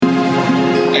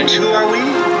who are we?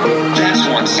 That's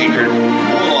one secret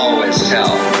we'll always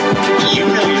tell. You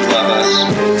know you love us.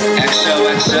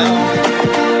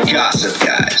 XOXO, Gossip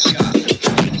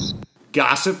Guys.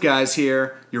 Gossip Guys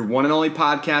here, your one and only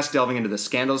podcast delving into the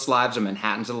scandalous lives of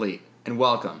Manhattan's elite. And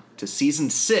welcome to Season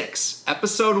 6,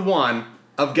 Episode 1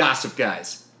 of Gossip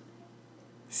Guys.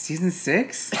 Season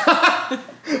 6? I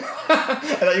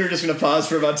thought you were just going to pause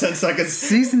for about 10 seconds.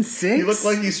 Season 6? You look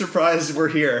like you surprised we're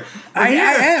here. I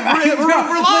am. We're live.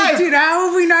 Like, dude, how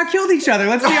have we not killed each other?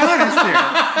 Let's be honest here.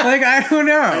 Like, I don't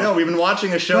know. I know, we've been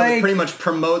watching a show that pretty much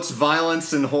promotes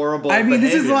violence and horrible behavior.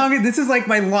 This is like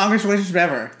my longest relationship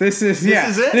ever. This is it?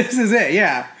 This is it,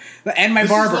 yeah. And my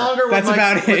barber. That's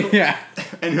about it, yeah.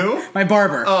 And who? My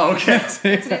barber. Oh, okay.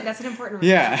 That's an important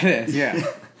relationship. Yeah, it is, yeah.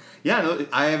 Yeah,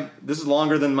 no, this is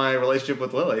longer than my relationship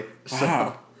with Lily. So.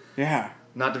 Wow. Yeah.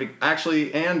 Not to be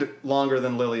actually, and longer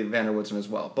than Lily Vanderwoodson as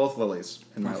well. Both Lilies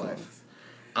in my life.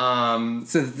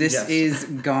 So this is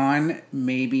Gone,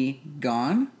 Maybe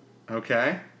Gone.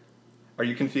 Okay. Are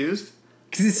you confused?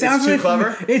 Because it sounds too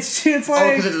clever. It's like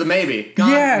because it's the maybe.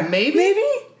 Gone, yeah, maybe.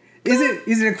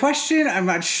 Is it a question? I'm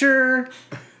not sure.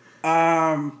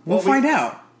 We'll find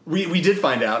out. We did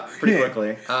find out pretty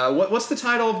quickly. What's the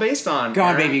title based on?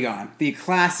 Gone, Aaron? Baby Gone. The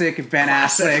classic Ben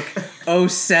Affleck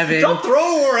 07. Don't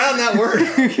throw around that word.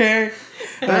 Okay.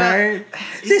 All right.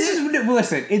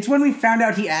 Listen, it's when we found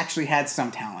out he actually had some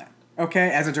talent.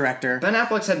 Okay, as a director. Ben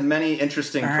Affleck's had many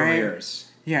interesting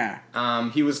careers. Yeah.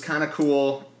 He was kind of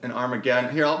cool in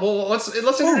Armageddon. Here, let's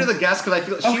introduce the guest because I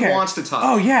feel she wants to talk.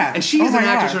 Oh yeah, and she's an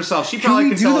actress herself. She probably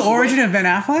can tell us. Can we do the origin of Ben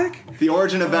Affleck? The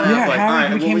origin of Ben Affleck. How all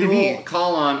right, we will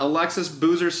call on Alexis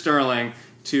Boozer Sterling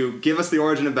to give us the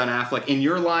origin of Ben Affleck in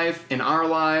your life, in our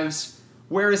lives.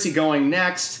 Where is he going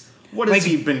next? What has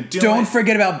he been doing? Don't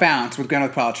forget about Bounce with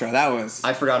Gwyneth Paltrow. That was.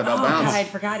 I forgot about Bounce. God, I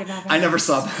forgot about Bounce. I never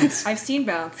saw Bounce. I've seen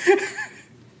Bounce.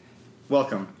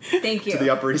 Welcome. Thank you. To the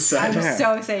Upper East Side. I'm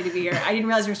so excited to be here. I didn't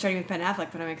realize we were starting with Ben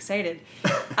Affleck, but I'm excited.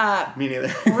 Me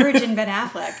neither. Origin Ben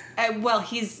Affleck. Well,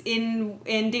 he's in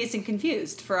Dazed and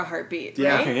Confused for a heartbeat,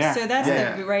 yeah. right? Okay, yeah. So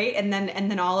that's right, and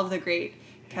then all of the great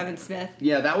Kevin Smith.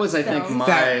 Yeah, that was I think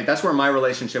that's where my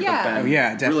relationship with Ben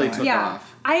really took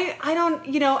off. I don't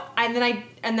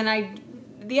and then I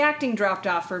the acting dropped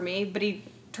off for me, but he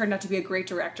turned out to be a great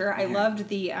director. I loved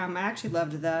I actually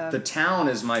loved The Town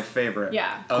is my favorite.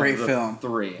 Yeah. Of great the film.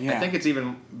 Three. Yeah. I think it's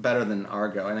even better than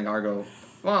Argo. I think Argo.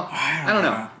 Well, I don't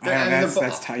know.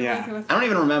 Yeah. I don't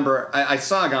even remember. I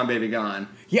saw Gone Baby Gone.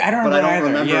 Yeah, I don't remember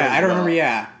either. Yeah, I don't remember.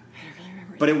 Yeah.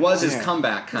 But it was his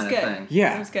comeback kind of thing.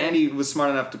 Yeah. It was good. And he was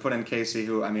smart enough to put in Casey,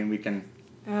 who we can.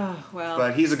 Oh well.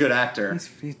 But he's a good actor.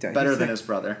 He's better than his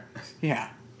brother. Yeah.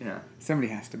 Yeah. Somebody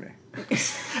has to be.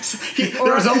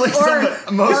 There was only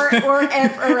or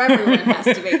everyone has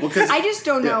to be. Well, I just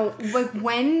don't know. Like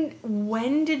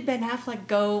when did Ben Affleck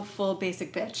go full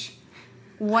basic bitch?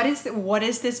 What is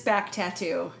this back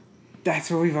tattoo?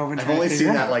 That's what we've always. I've only seen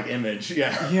that image.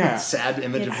 Yeah. Yeah. Sad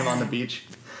image of him on the beach.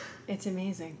 It's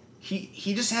amazing.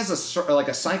 He just has a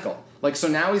cycle. Like, so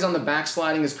now he's on the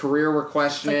backsliding. His career we're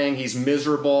questioning. He's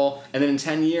miserable, and then in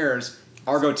 10 years,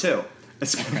 Argo 2.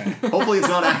 Hopefully it's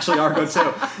not actually Argo 2,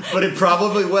 but it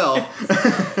probably will.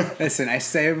 Listen, I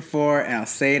said it before, and I'll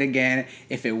say it again.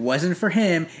 If it wasn't for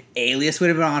him, Alias would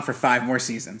have been on for 5 more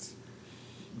seasons.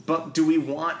 But do we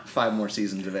want 5 more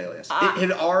seasons of Alias? It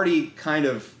had already kind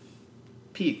of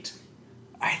peaked.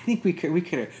 I think we could have done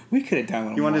a little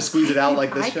more. You want to squeeze it out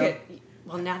like this show?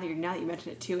 Well, now that you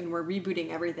mention it too, and we're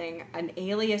rebooting everything, an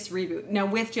Alias reboot now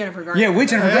with Jennifer Garner. Yeah, with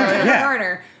Jennifer Garner. Jennifer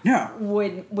Garner. No.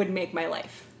 would make my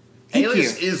life.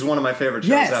 Alias is one of my favorite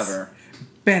shows ever.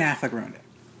 Ben Affleck ruined it.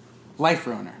 Life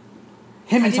ruiner.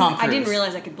 Him and Tom Cruise. I didn't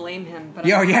realize I could blame him. But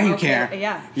you okay. can.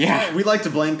 Yeah. We like to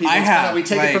blame people. We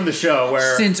take it from the show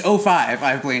where since 2005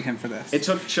 I've blamed him for this. It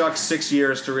took Chuck 6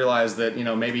 years to realize that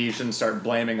maybe you shouldn't start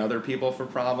blaming other people for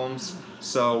problems.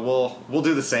 So we'll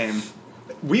do the same.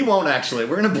 We won't actually.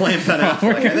 We're going to blame Ben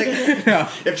Affleck. I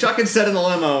think if Chuck had said in the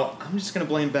limo, I'm just going to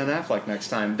blame Ben Affleck next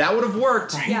time, that would have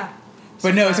worked. Right? Yeah.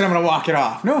 But no, so I'm going to walk it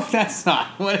off. No, that's not.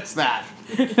 What is that?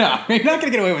 No, you're not going to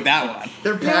get away with that one.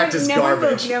 Their pact is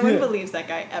garbage. No one believes that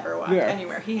guy ever walked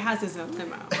anywhere. He has his own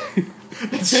limo.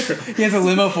 It's true. He has a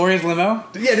limo for his limo?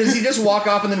 Yeah, does he just walk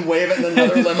off and then wave it and then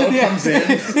another limo comes in?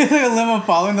 It's like a limo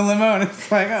following the limo, and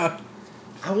it's like, oh.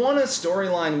 I want a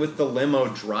storyline with the limo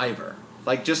driver.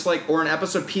 Or an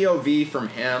episode POV from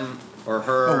him or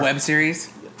her. A web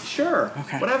series? Sure.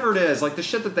 Okay. Whatever it is. Like the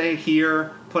shit that they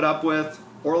hear, put up with,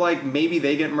 or like maybe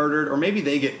they get murdered, or maybe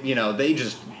they get, they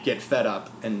just get fed up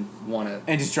and want to.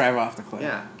 And just drive off the cliff.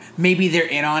 Yeah. Maybe they're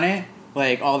in on it,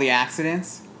 like all the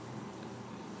accidents.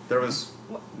 There was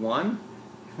one?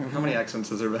 How many accidents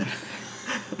has there been? I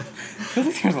feel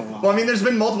like there's a lot. Well, I mean, there's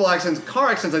been multiple accidents. Car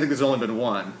accidents, I think there's only been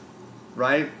one,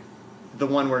 right? The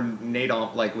one where Nate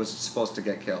was supposed to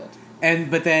get killed. Then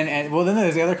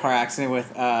there's the other car accident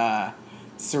with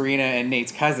Serena and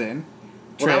Nate's cousin.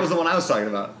 Well, that was the one I was talking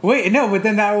about. Wait, no, but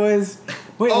then that was.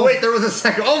 Wait, there was a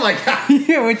second. Oh my god.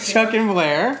 Yeah, with Chuck and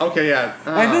Blair. Okay, yeah.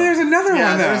 I think there's another one.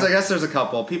 Yeah, I guess there's a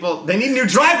couple. People, they need new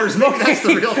drivers. Maybe that's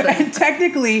the real thing. And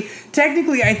technically,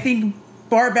 I think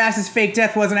Bart Bass's fake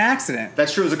death was an accident.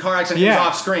 That's true. It was a car accident. Yeah. It was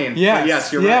off screen. Yes.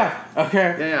 Yes, you're right. Yeah.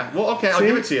 Okay. Yeah. Well, okay, I'll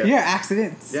give it to you. Yeah,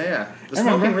 accidents. Yeah. The I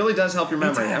remember. smoking really does help your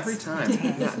memory does. every time.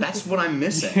 Yeah, that's what I'm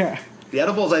missing. Yeah. The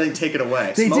edibles, I think, take it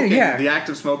away. They do, Smoking, yeah. The act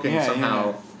of smoking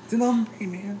somehow. It's an old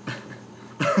brain, man.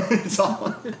 It's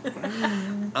all.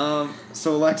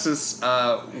 So Alexis,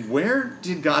 where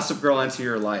did Gossip Girl enter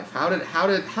your life? How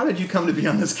did you come to be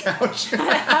on this couch?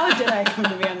 How did I come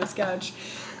to be on this couch?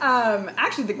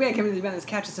 Actually, the way I came to be on this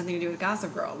couch has something to do with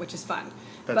Gossip Girl, which is fun.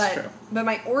 That's true. But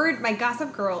my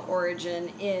Gossip Girl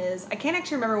origin is, I can't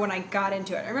actually remember when I got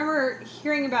into it. I remember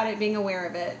hearing about it, being aware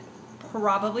of it,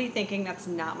 probably thinking that's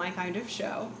not my kind of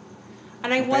show.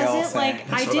 And I wasn't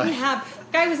I didn't have.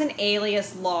 I was an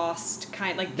Alias, Lost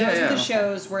kind. Like those were the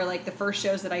shows where like the first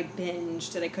shows that I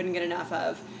binged that I couldn't get enough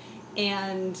of,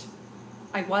 and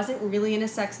I wasn't really into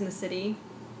Sex and the City.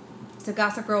 So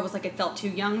Gossip Girl was like, it felt too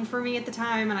young for me at the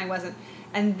time, and I wasn't.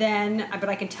 And then, but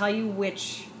I can tell you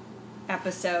which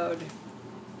episode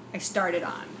I started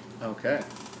on. Okay.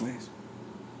 Please.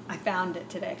 I found it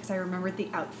today because I remembered the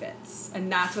outfits,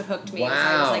 and that's what hooked me. Wow. So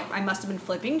I was like, I must have been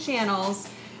flipping channels,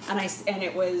 and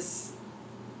it was.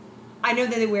 I know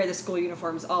that they wear the school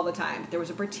uniforms all the time, but there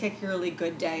was a particularly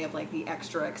good day of like the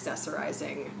extra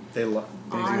accessorizing. They love.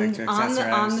 On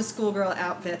the schoolgirl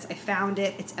outfits. I found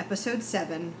it. It's episode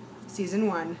 7, season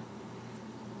 1.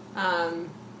 And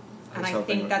I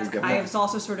think that's. I was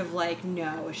also sort of like,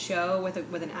 no, a show with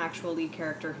an actual lead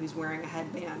character who's wearing a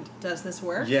headband. Does this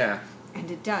work? Yeah. And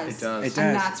it does. It does.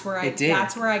 And that's where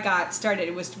I got started.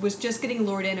 It was just getting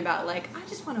lured in about like, I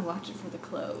just want to watch it for the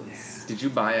clothes. Yeah. Did you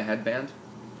buy a headband?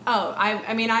 Oh,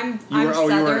 I'm You were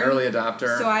Southern, you were an early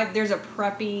adopter. So there's a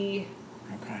preppy.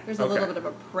 Okay. There's a little bit of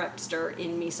a prepster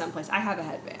in me someplace. I have a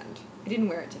headband. I didn't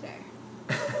wear it today.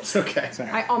 It's okay. Sorry.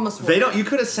 I almost wore They it. don't. You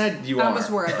could have said you I are.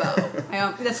 almost wore a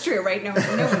bow. That's true, right? No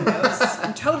one knows.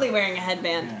 I'm totally wearing a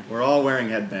headband. Yeah. We're all wearing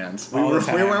headbands. We All the were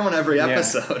time. wearing one every Yeah.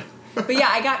 episode. But yeah,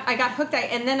 I got hooked.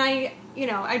 And then I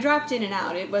dropped in and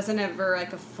out. It wasn't ever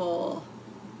like a full.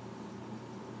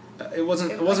 It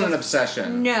wasn't an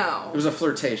obsession. No. It was a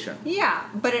flirtation. Yeah,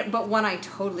 but one I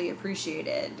totally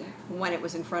appreciated when it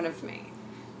was in front of me,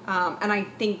 and I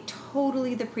think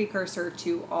totally the precursor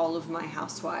to all of my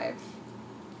housewife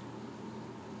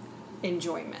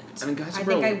enjoyment. I mean, guys, I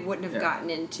think I wouldn't have gotten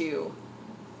into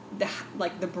the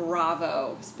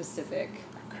Bravo specific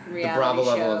reality The Bravo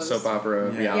level of shows. soap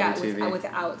opera reality TV.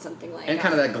 Without something like And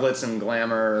kind of that glitz and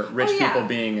glamour, rich people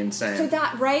being insane. So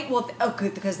that, right? Well,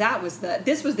 good, because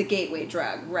this was the gateway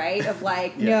drug, right? Of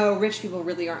like, no, rich people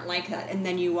really aren't like that. And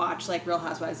then you watch like Real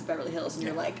Housewives of Beverly Hills, and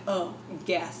you're like, oh,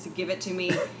 yes, give it to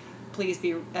me. Please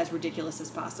be as ridiculous as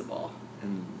possible.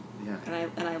 And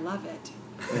I love it.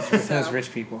 With those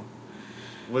rich people.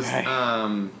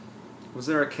 Was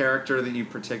there a character that you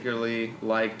particularly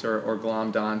liked or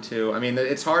glommed onto? I mean,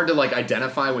 it's hard to like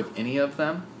identify with any of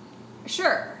them.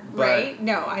 Sure, But- right?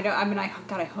 No, I don't. I mean, I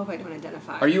hope I don't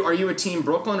identify. Are you a team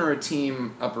Brooklyn or a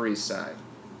team Upper East Side?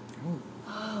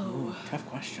 Ooh, tough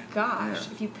question. Gosh,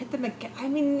 Yeah. if you pit them again, I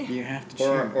mean. You have to choose.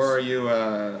 Or are you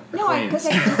a No, Queens? because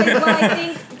I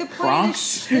think the point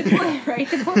Bronx? of the point, right?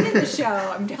 The point of the show.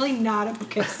 I'm definitely not a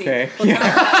Poughkeepsie. Okay.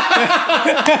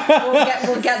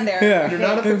 We'll get there. Yeah. You're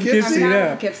not a I'm Poughkeepsie? not Yeah. a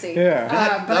Poughkeepsie.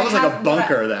 Yeah. But That was I like a have-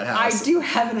 bunker, that house. I do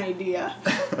have an idea.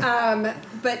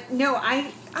 But no,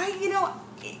 I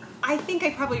think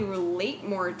I probably relate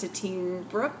more to Team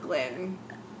Brooklyn.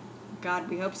 God,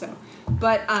 we hope so.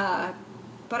 But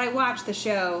I watch the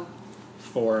show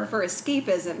for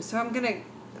escapism, so I'm gonna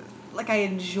I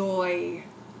enjoy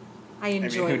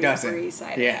who the doesn't? Upper East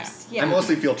Side. Yeah. I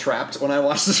mostly feel trapped when I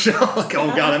watch the show. Like, oh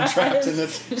god, I'm trapped in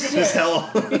this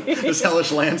this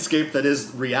hellish landscape that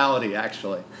is reality,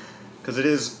 actually, because it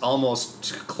is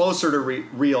almost closer to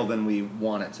real than we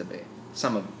want it to be.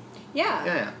 Some of them.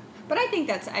 Yeah. But I think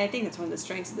that's one of the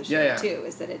strengths of the show Yeah. too,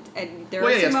 is that there Well,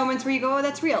 are yeah, some yes. moments where you go, oh,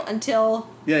 that's real, until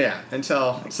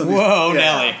Until Whoa,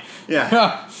 Nelly.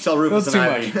 Yeah. Until Rufus and Too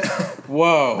Ivy. much.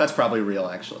 Whoa. That's probably real,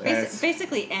 actually.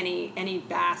 basically any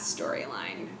Bass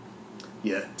storyline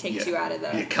Yeah. takes you out of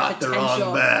the You caught the potential.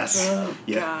 wrong bass. Oh,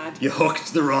 Yeah. God. You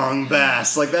hooked the wrong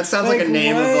bass. Like that sounds like a Like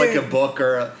name of what? like a book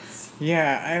or a.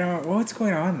 Yeah, I don't. What's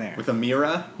going on there? with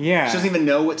Amira. Yeah. She doesn't even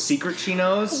know what secret she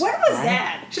knows. What was Right?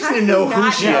 that? She How doesn't do even you know who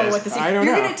not she know is. what this I don't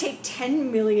You're know. going to take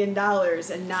 $10 million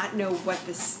and not know what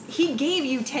this... He gave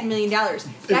you $10 million.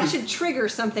 That should trigger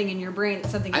something in your brain.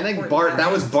 Something I think important Bart. That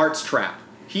happens. was Bart's trap.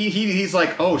 He's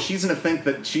like, oh, she's gonna think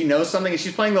that she knows something, and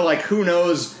she's playing the like, who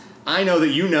knows? I know that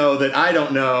you know that I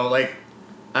don't know. Like,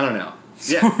 I don't know.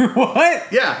 Yeah. What?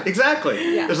 Yeah,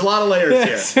 exactly. Yeah. There's a lot of layers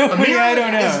here. So many I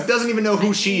don't know. doesn't even know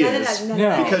who she None of is that- none of No.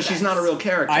 that because makes she's not a sense. real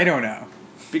character. I don't know.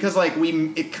 Because like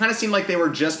it kind of seemed like they were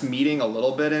just meeting a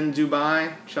little bit in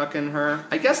Dubai, Chuck and her.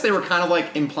 I guess they were kind of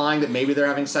like implying that maybe they're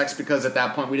having sex because at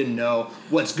that point we didn't know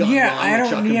what's going Yeah, on I with don't-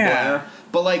 Chuck and yeah. Blair.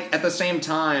 But like at the same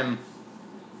time,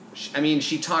 I mean,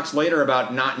 she talks later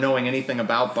about not knowing anything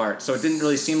about Bart, so it didn't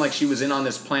really seem like she was in on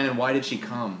this plan. And why did she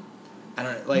come? I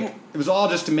don't like. It was all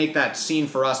just to make that scene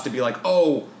for us to be like,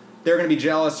 oh, they're gonna be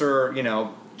jealous, or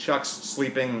Chuck's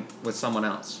sleeping with someone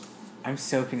else. I'm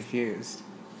so confused.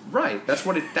 Right. That's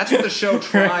what the show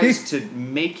tries to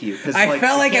make you. 'Cause, I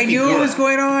felt it like I can't be knew good. what was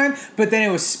going on, but then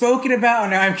it was spoken about,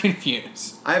 and now I'm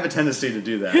confused. I have a tendency to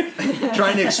do that.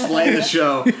 Trying to explain the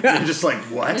show, and just like,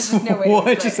 what? There's no way to What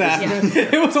explain just it. happened? Yeah.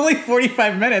 It was only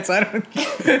 45 minutes.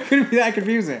 It couldn't be that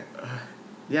confusing.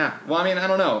 Yeah. Well, I mean, I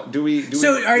don't know. Do we?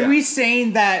 So, are yeah. we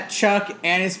saying that Chuck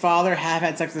and his father have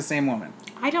had sex with the same woman?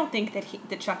 I don't think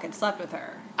that Chuck had slept with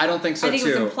her. I don't think so I think too.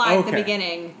 it was implied at the Okay.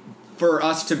 beginning. For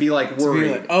us to be like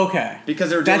worried, Okay.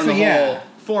 because they were That's doing the what- whole yeah.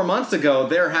 4 months ago.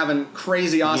 They're having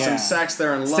crazy, awesome Yeah. sex.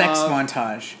 They're in love. Sex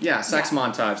montage. Yeah, sex Yeah.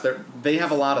 montage. They have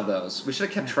a lot of those. We should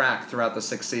have kept track throughout the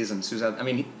 6 seasons. I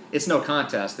mean, it's no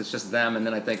contest. It's just them, and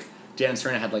then I think Jan and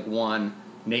Serena had like 1.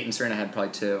 Nate and Serena had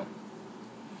probably 2.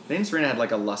 Nate and Serena had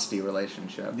like a lusty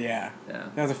relationship. Yeah. Yeah.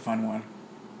 That was a fun one.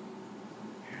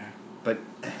 But,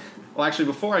 well, actually,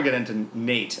 before I get into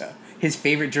Nate, His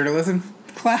favorite journalism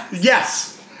class?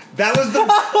 yes, that was the.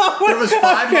 There was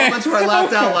 5 Okay. moments where I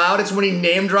laughed out loud. It's when he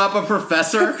name drop a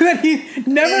professor. That he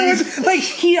never was like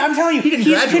I'm telling you, didn't he's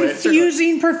graduate,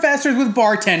 confusing professors with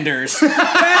bartenders.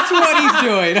 That's what he's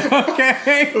doing.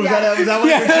 Okay. Was that one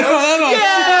Yeah, of your jokes?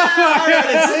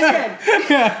 that's what-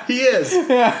 Yeah, he is.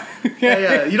 Yeah.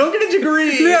 Yeah. You don't get a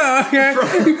degree. Yeah,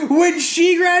 okay. When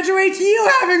she graduates, you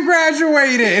haven't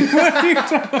graduated. What are you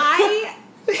talking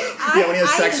Yeah, when he has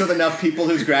sex with enough people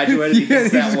who's graduated, he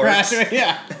thinks that works.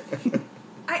 Yeah.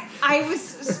 I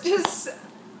was just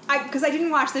because I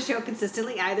didn't watch the show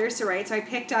consistently either. So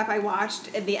I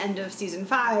watched at the end of season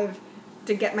 5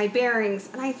 to get my bearings,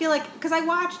 and I feel like because I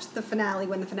watched the finale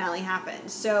when the finale happened,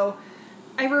 so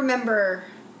I remember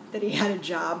that he had a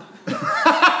job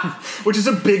Which is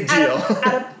a big deal.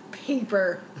 at a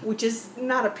paper, which is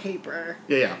not a paper.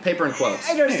 Yeah, paper and quotes.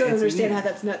 I just don't It's- understand yeah.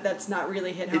 how that's not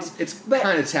really hit home. It's But-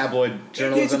 kind of tabloid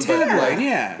journalism, It's a but tabloid, like,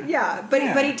 yeah. Yeah, but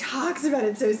Yeah. but he talks about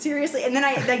it so seriously, and then I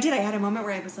had a moment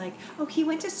where I was like, oh, he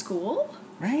went to school,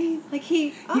 Right? like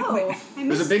he I it was a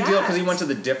missed big deal that. because he went to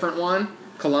the different one,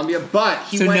 Columbia, but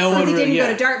he So went no for- one He didn't yeah.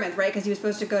 go to Dartmouth, right? Because he was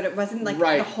supposed to go to wasn't like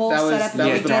right. the whole that was setup. that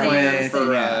Yeah, was the Dartmouth plan and for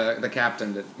everything, yeah. the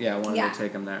captain to wanted Yeah. to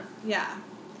take him there, Yeah,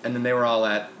 and then they were all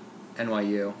at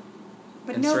NYU,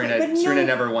 but and no, Serena but no, Serena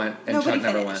never went, and nobody Chuck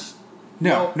never finished. went.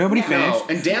 No, nobody No, finished.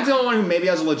 and Dan's the only one who maybe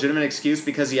has a legitimate excuse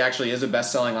because he actually is a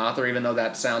best-selling author, even though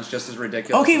that sounds just as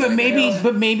ridiculous. Okay, as but anything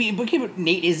maybe, else. but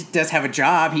Nate does have a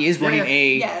job. He is running yeah.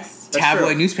 a Yes. That's tabloid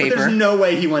true. newspaper. But there's no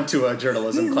way he went to a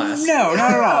journalism class. No,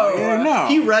 not at all. Yeah, no.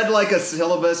 He read like a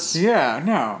syllabus. Yeah,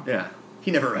 no. Yeah. He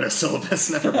never read a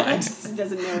syllabus. Never mind. He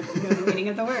doesn't know the meaning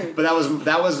of the word. But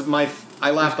that was my.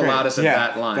 I laughed the Great. loudest at Yeah,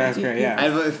 that line. That's great. Yeah. I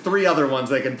have 3 other ones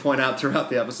they can point out throughout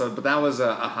the episode, but that was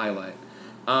a highlight.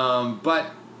 But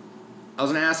I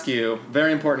was going to ask you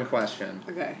very important question.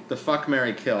 Okay. The fuck,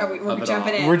 marry, kill. We're of it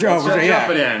jumping all. in. We're Let's jumping jump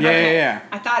yeah. it in. Yeah, Okay. yeah,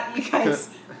 I thought you guys.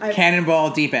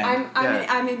 Cannonball deep end.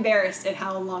 I'm embarrassed at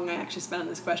how long I actually spent on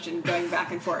this question, going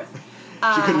back and forth.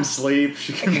 She couldn't sleep.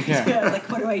 She couldn't. Yeah. Like,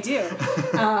 what do I do?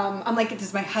 I'm like,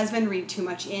 does my husband read too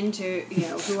much into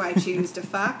who I choose to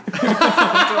fuck? do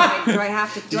I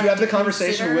have to? Did you have the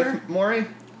conversation with Maury?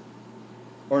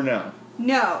 Or no?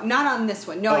 No, not on this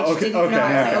one. No, Oh, I just okay, didn't. okay. No, I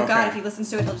was like, Yeah, oh god, okay. if he listens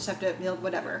to it, he'll just have to. He'll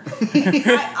whatever.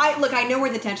 I look. I know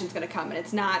where the tension's going to come, and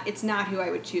it's not who I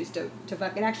would choose to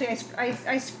fuck. And actually,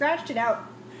 I scratched it out.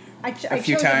 I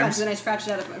few chose a bunch, times. and then I scratched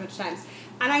it out a bunch of times.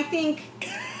 And I think,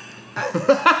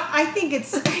 I think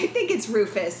it's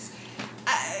Rufus.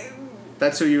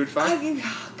 That's who you would fuck?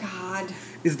 Oh God.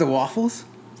 Is the waffles?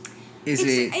 Is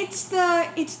it? It's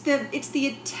the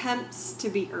attempts to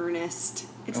be earnest.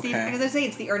 It's Okay. because I say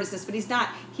it's the earnestness, but he's not.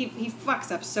 He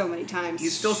fucks up so many times.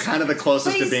 He's still kind of the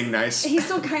closest to being nice. He's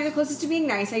still kind of the closest to being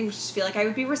nice. I just feel like I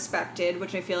would be respected,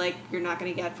 which I feel like you're not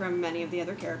going to get from many of the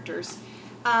other characters.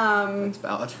 That's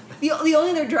valid. The only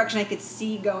other direction I could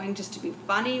see going just to be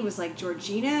funny was like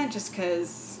Georgina, just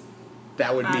because.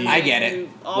 That would be. I get it.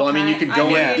 Well, I mean, you could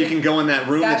go in. You can go in that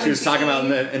room that she was talking about in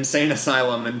the insane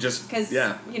asylum and just. Because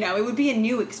it would be a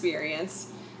new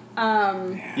experience.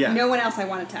 Yeah. No one else I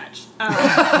want to touch,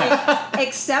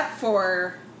 except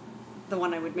for the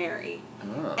one I would marry.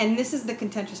 Oh. And this is the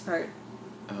contentious part.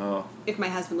 Oh. If my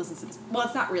husband listens to this, well,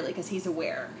 it's not really because he's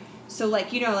aware. So, like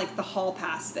the hall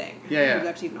pass thing. Yeah.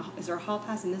 Actually, is there a hall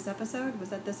pass in this episode? Was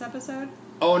that this episode?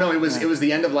 Oh no! It was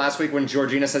the end of last week when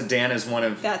Georgina said Dan is one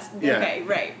of. That's okay,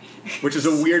 right. Which is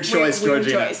a weird choice, weird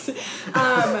Georgina.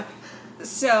 Choice.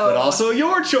 So. But also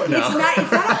your choice. No.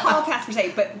 It's not a hall pass per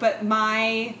se, but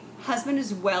my husband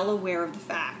is well aware of the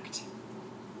fact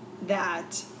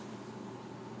that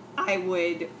I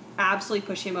would absolutely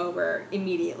push him over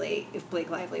immediately if Blake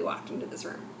Lively walked into this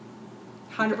room.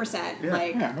 100%.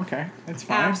 Yeah. Okay, that's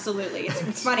fine. Absolutely.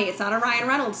 It's funny. It's not a Ryan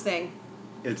Reynolds thing.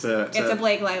 It's a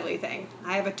Blake Lively thing.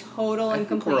 I have a total and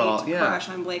complete crush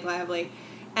on Blake Lively.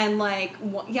 And I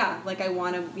want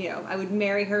to, I would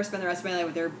marry her, spend the rest of my life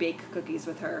with her, bake cookies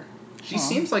with her. She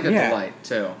seems like a delight,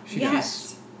 too.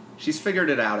 Yes. She's figured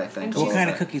it out, I think. What kind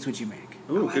of cookies would you make?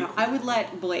 Ooh, I would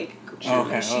let Blake.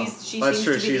 Okay. She seems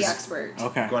to be the expert.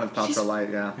 Okay. Gwyneth Paltrow light,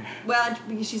 yeah. Well,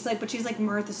 she's like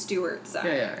Martha Stewart, so,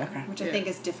 Yeah. Okay. which I think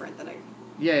is different than a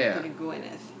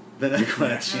Gwyneth. Then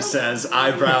Gwyneth, she says,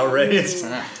 eyebrow raised,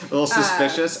 a little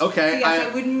suspicious. Okay, So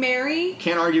yes, I would marry.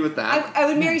 Can't argue with that. I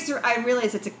would marry. I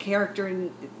realize it's a character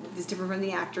and it's different from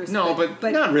the actress. No,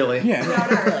 but not really. Yeah. No, not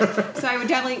really. So I would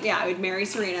definitely, I would marry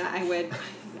Serena. I would,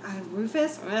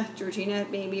 Rufus, Georgina,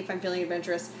 maybe if I'm feeling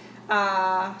adventurous.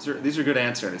 These are good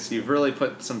answers. You've really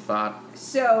put some thought.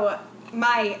 So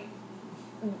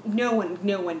no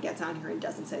one gets on here and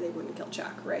doesn't say they wouldn't kill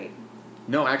Chuck, right?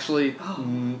 No, actually,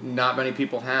 not many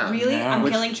people have. Really? No. I'm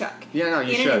killing Chuck. Yeah, no,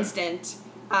 you in should. an instant,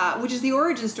 which is the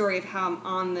origin story of how I'm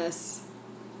on this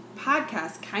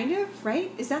podcast, kind of,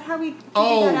 right? Is that how we figured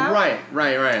that out?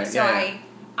 Right. So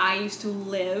I used to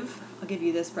live, I'll give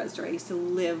you this Fred story, I used to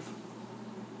live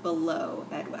below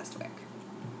Ed Westwick.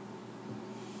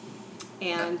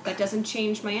 And that doesn't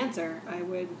change my answer. I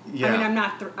would, Yeah. I mean, I'm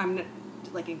not,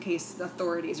 like, in case the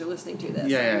authorities are listening to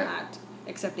this, I'm not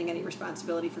accepting any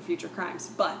responsibility for future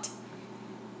crimes. But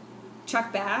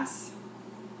Chuck Bass,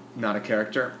 Not a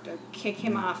character. to kick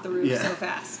him off the roof so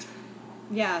fast.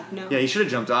 Yeah, no. Yeah, he should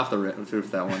have jumped off the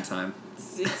roof that one time.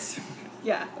 It's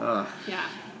yeah. Yeah.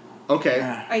 Okay.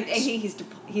 I hate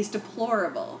he's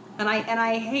deplorable, and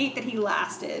I hate that he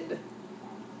lasted.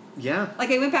 Yeah. Like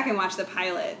I went back and watched the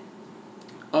pilot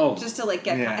Oh. just to like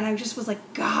get, and I just was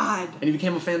like, God. And he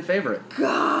became a fan favorite.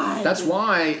 God. That's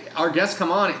why our guests come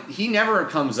on. He never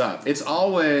comes up. It's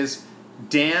always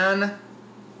Dan,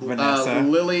 Vanessa.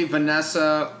 Lily,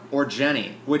 Vanessa, or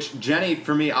Jenny. Which Jenny,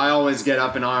 for me, I always get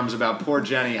up in arms about poor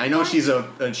Jenny. I know she's a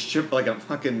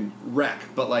fucking wreck,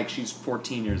 but like she's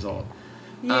 14 years old.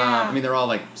 Yeah. I mean, they're all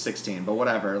like 16, but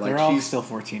whatever. Like They're all she's still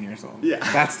 14 years old. Yeah.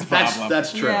 That's the problem.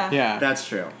 That's true. Yeah. That's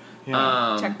true.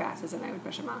 Yeah. Chuck Bass isn't. I would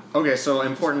push him off. Okay, so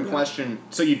important question.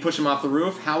 So you'd push him off the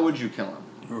roof. How would you kill him?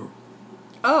 Ooh.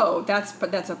 Oh,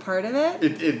 that's a part of it.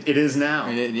 It is now.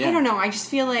 Yeah. I don't know. I just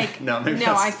feel like No, maybe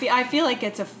I feel like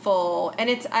it's a full, and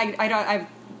it's I'm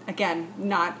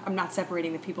not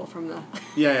separating the people from the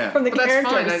from the But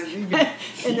characters. That's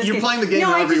fine. In this You're case. playing the game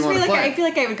however you want to play. I feel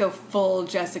like I would go full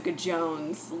Jessica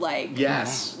Jones, like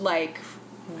Yes. like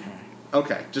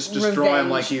Okay, just destroy him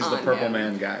like he's the revenge Purple on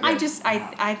Man him. guy.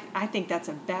 I think that's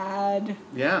a bad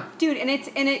dude, and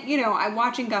it you know, I'm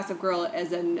watching Gossip Girl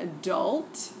as an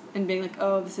adult and being like,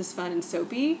 oh, this is fun and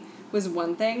soapy was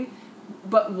one thing,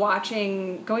 but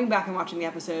going back and watching the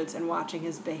episodes and watching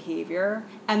his behavior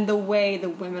and the way the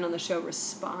women on the show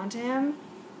respond to him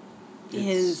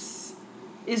is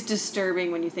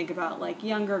disturbing when you think about like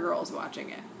younger girls watching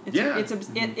it.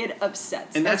 It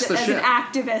upsets. And that's as shit. an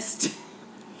activist.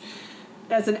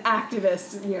 As an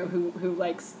activist, you know, who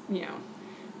likes, you know,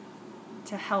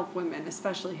 to help women,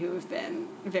 especially who have been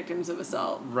victims of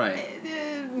assault. Right.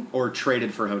 Or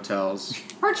traded for hotels.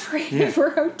 Or traded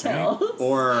for hotels.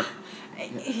 Or...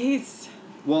 He's...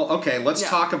 Well, okay, let's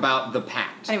talk about the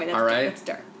pact. Anyway, all right? that's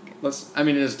dark. I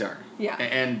mean, it is dark.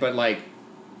 Yeah. But, like,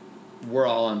 we're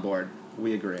all on board.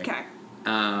 We agree. Okay.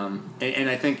 And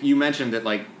I think you mentioned that,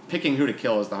 like, picking who to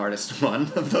kill is the hardest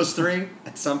one of those three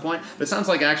at some point. But it sounds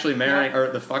like actually marrying, or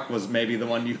the fuck was maybe the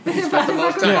one you spent the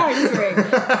most time.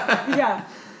 Yeah.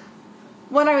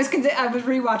 When I was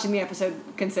rewatching the episode,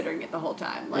 considering it the whole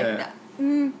time. Like,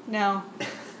 no,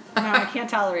 I can't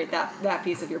tolerate that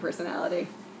piece of your personality.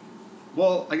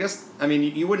 Well, I guess, I mean,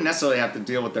 you wouldn't necessarily have to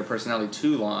deal with their personality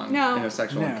too long No. in a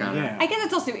sexual No, encounter. yeah. I guess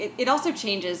it's also it also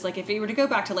changes. Like if you were to go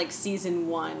back to like season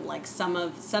 1, like some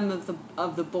of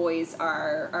the boys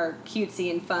are cutesy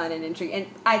and fun and intriguing. And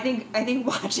I think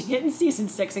watching it in season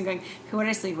 6 and going, who would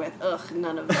I sleep with? Ugh,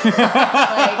 none of them.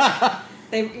 Like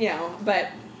they, but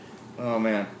Oh,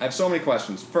 man. I have so many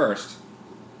questions. First,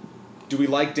 do we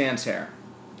like Dan's hair?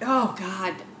 oh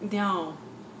god, no.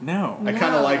 No. I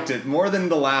kind of No. liked it more than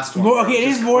the last one. Well, okay, it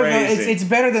which is more than crazy. it's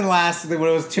better than last when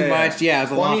it was too Yeah, yeah. much. Yeah, it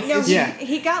was a Well, I long. mean, No, it's-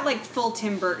 he got like full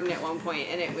Tim Burton at one point,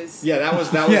 and it was Yeah, that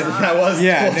was Yeah.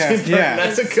 yeah, Yeah.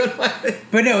 That's a good one.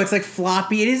 But no, it's like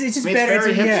floppy. It's just I mean, better. it's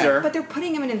very yeah. hipster. But they're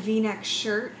putting him in a V-neck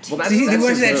shirt. Well, that's, See, he that's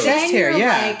wears that true. chest Then hair. you're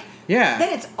Yeah, like, yeah.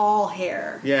 Then it's all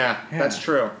hair. Yeah, that's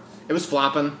true. It was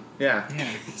flopping. Yeah. Yeah.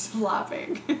 It's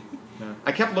flopping.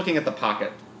 I kept looking at the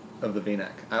pocket of the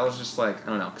V-neck. I was just like, I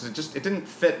don't know, because it didn't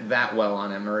fit that well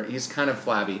on him, or he's kind of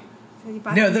flabby.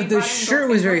 No, the shirt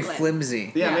was very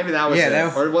flimsy. Yeah, Yeah. maybe that was Yeah, it. that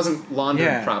was- Or it wasn't laundered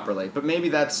Yeah. properly. But maybe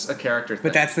that's a character thing.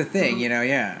 But that's the thing,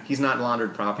 yeah. He's not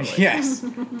laundered properly. Yes,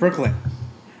 Brooklyn.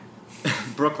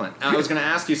 Brooklyn. I was going to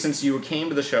ask you, since you came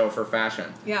to the show for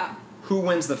fashion, Yeah. who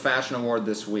wins the fashion award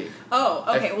this week? Oh,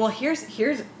 okay. Well, here's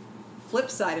flip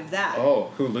side of that.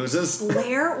 Oh, who loses?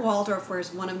 Blair Waldorf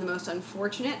wears one of the most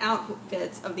unfortunate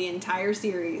outfits of the entire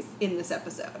series in this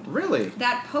episode. Really?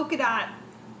 That polka dot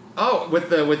Oh, with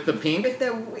the pink? with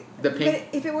the pink-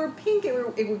 But if it were pink,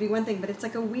 it would be one thing. But it's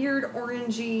like a weird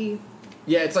orangey.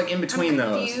 Yeah, it's like in between I'm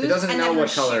those. confused, It doesn't and know then what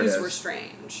her color it shoes is. were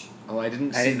strange. Oh, I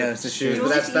didn't I see didn't notice the shoes. But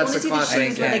that's you a only see the classic.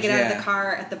 shoes when they catch, get out of yeah. the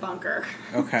car at the bunker.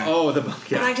 Okay. Oh, the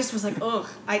bucket. And I just was like, ugh.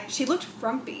 She looked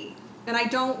frumpy, and I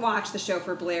don't watch the show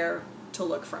for Blair to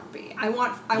look frumpy. I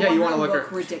want you her wanna to look look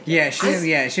her- ridiculous.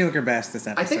 She looked her best this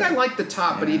episode. I think I liked the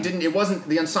top, but it wasn't,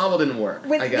 the ensemble didn't work,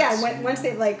 I guess. Once they once the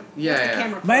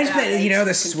camera. But pulled it's out, I the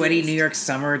was sweaty confused. New York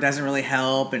summer doesn't really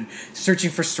help, and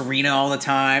searching for Serena all the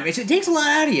time. It takes a lot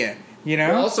out of you,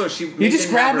 Well, also, You just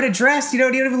grab it a dress, you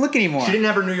don't even look anymore. She didn't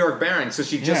have her New York bearings, so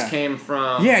she just Yeah. came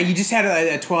from... Yeah, you just had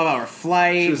a 12-hour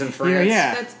flight. She was in France.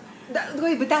 Yeah.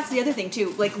 But that's the other thing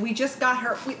too. Like we just got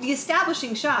her the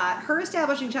establishing shot. Her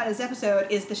establishing shot of this episode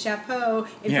is the chapeau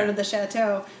in front of the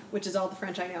chateau, which is all the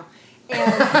French I know.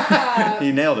 And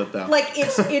You nailed it, though. like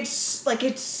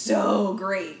it's so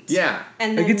great. Yeah.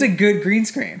 And then, Like, it's a good green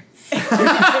screen.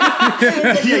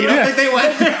 Yeah, you don't think they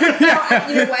went... No,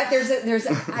 you know what?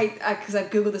 Because I've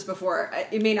Googled this before.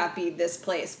 It may not be this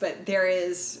place, but there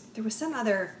was some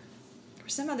other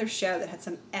show that had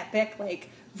some epic like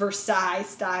Versailles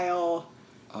style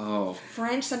Oh.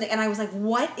 French something, and I was like,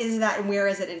 what is that and where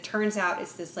is it? And it turns out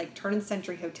it's this like turn of the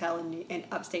century hotel in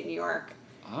upstate New York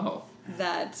Oh.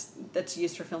 that's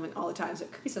used for filming all the time. So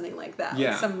it could be something like that. Yeah.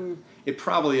 Like some It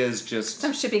probably is just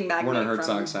shipping magnate Werner from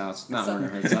Herzog's house. Not some-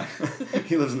 Werner Herzog.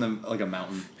 He lives in a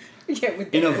mountain. yeah,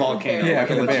 with In a bear- volcano. bear. Like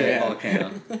a with a legit bear, yeah. volcano.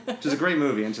 Which is a great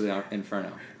movie, Into the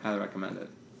Inferno. Highly recommend it.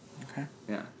 Okay.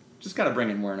 Yeah. Just gotta bring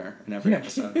in Werner in every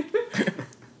episode.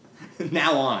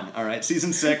 Now on, all right?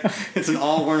 Season 6, it's an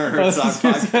all Werner Herzog It's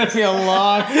podcast. gonna be a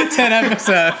long 10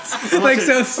 episodes. like Watch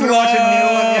so a- slow. watch a new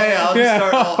one. Yeah, I'll just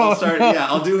start. I'll start. no. Yeah,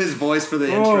 I'll do his voice for the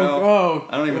intro. Oh,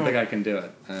 I don't even think I can do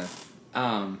it.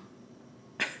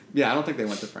 Yeah, I don't think they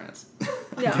went to France.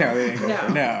 No, No, they didn't go for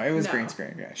it. No, it was No. green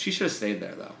screen. Yeah. She should have stayed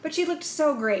there though. But she looked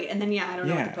so great, and then I don't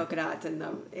know Yeah. what the polka dots and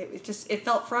it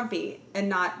felt frumpy and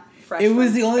not fresh. It was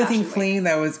from the only thing Fashion Week. clean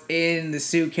that was in the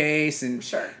suitcase, and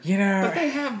Sure. you know.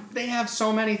 But they have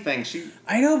so many things.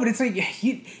 I know, but it's like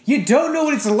you don't know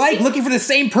what it's like looking for the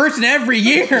same person every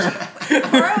year.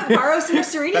 Borrow some of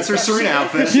Serena's That's her stuff. Serena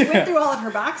outfit. She went through all of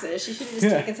her boxes. She should have just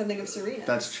Yeah. taken something of Serena.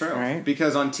 That's true. Right.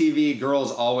 Because on TV,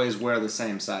 girls always wear the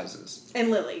same sizes. And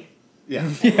Lily. Yeah.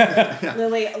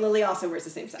 Lily also wears the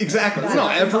same size. Exactly. That No,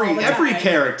 happens all the every time.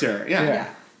 character. Yeah.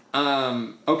 Yeah.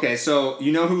 Okay, so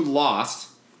you know who lost?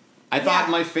 I thought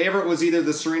Yeah. my favorite was either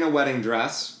the Serena wedding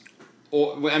dress,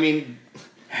 or I mean,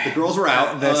 the girls were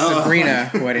out. The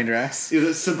Sabrina wedding dress.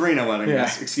 The Sabrina wedding Yeah.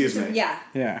 dress. Excuse me. Yeah.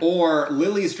 Yeah. Or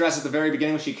Lily's dress at the very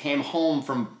beginning when she came home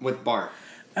with Bart.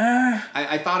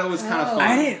 I thought it was kind of fun.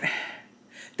 I didn't.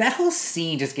 That whole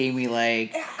scene just gave me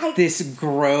like I- this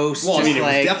gross. Well, I just mean, it was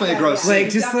like, definitely a gross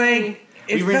like scene. just like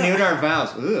We it renewed felt, our vows.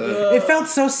 Ugh. It felt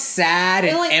so sad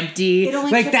and It only- empty. it only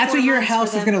Like took that's 4 what your months for house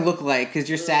is them. gonna look like because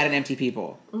you're sad and empty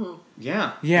people.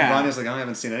 Yeah. Yeah. And Vanya's like, I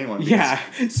haven't seen anyone. Yeah,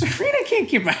 Sabrina can't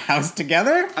keep a house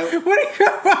together. I- what are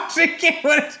you watching?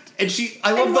 And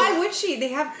I love And the. why would she? They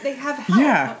have help.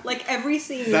 Yeah. Like every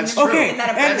scene. That's true. Okay, In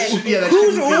that and apartment. Yeah, that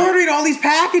who's shouldn't be- ordering all these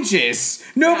packages?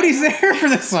 Nobody's there for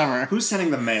the summer. Who's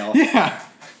sending the mail? Yeah.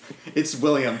 It's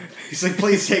William. He's like,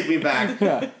 please take me back.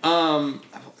 Yeah.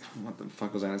 what the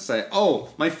fuck was I gonna say? Oh,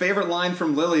 my favorite line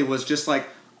from Lily was just like,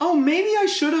 oh, maybe I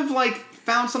should have like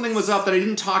found something was up that I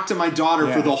didn't talk to my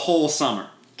daughter for the whole summer.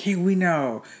 Okay, we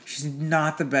know she's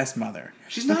not the best mother.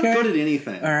 She's not good at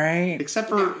anything. All right. Except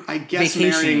for, I guess, Vacationing.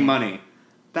 marrying money.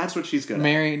 That's what she's good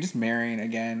at. Just marrying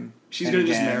again. She's and good at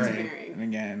just again, marrying. And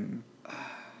again.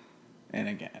 And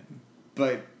again.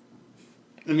 But,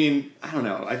 I mean, I don't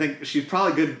know. I think she's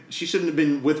probably good. She shouldn't have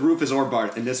been with Rufus or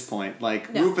Bart at this point.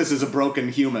 Like, No. Rufus is a broken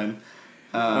human.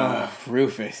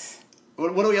 Rufus.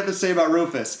 What do we have to say about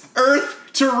Rufus? Earth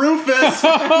to Rufus!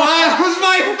 That was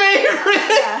my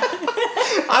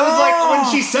favorite! I was like,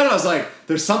 when she said it, I was like,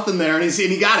 there's something there, and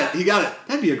he got it. He got it.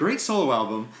 That'd be a great solo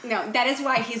album. No, that is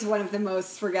why he's one of the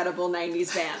most forgettable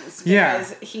 90s bands. Yeah.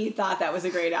 Because he thought that was a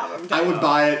great album. I would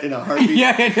buy it in a heartbeat.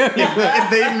 Yeah, I know. If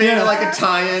they made it like a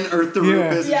tie-in, Earth to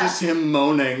Rufus, Yeah. just him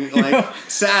moaning, like,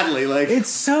 sadly, like, It's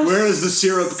so where is the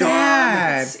syrup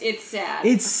sad. It's sad.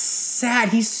 It's sad.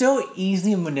 He's so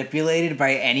easily manipulated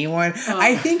by anyone.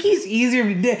 I think he's easier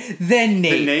than Nate. Than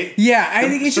Nate? Yeah, I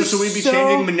think it's so just should we be so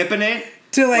changing manipinate?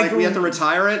 to like we have to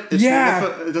retire it? It's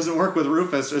it doesn't work with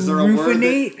Rufus. Is there a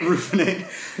Rufinate? word? Rufinate.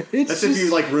 It's That's just, if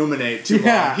you like ruminate too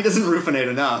long. He doesn't rufinate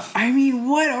enough. I mean,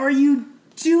 what are you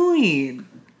doing?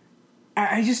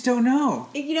 I just don't know.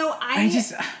 You know, I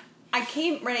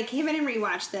came in and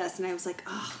rewatched this, and I was like,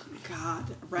 oh God,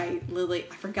 right, Lily.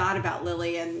 I forgot about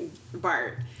Lily and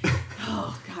Bart.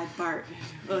 Oh God, Bart.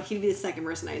 Well, he'd be the second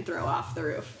person I'd throw off the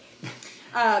roof.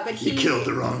 But he You killed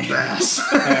the wrong bass.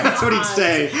 That's what he'd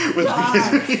say.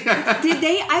 Did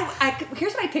they?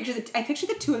 Here's what I pictured. I pictured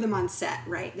the two of them on set,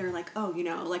 right? They're like, oh, you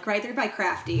know, like right there by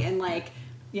Crafty, and like,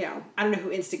 you know, I don't know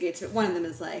who instigates, but one of them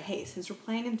is like, hey, since we're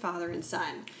playing in father and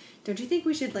son, don't you think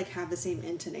we should like have the same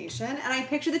intonation? And I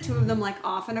picture the two of them like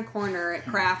off in a corner at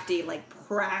Crafty, like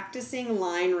practicing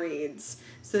line reads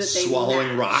so that they swallowing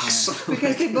match. rocks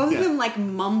Because they both of them like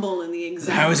mumble in the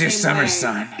exact How was your same summer, way.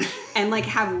 son? And like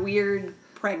have weird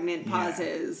pregnant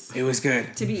pauses. It was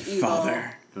good. To be evil.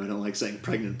 Father. I don't like saying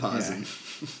pregnant pause Yeah.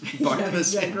 and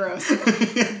Barnabas. Yeah, gross.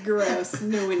 Gross.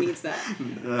 No one needs that.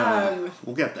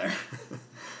 We'll get there.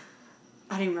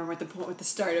 I don't even remember what the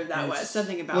start of that was.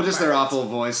 Something about Well, just Bart. their awful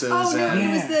voices. Oh no, and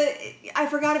it was I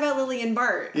forgot about Lily and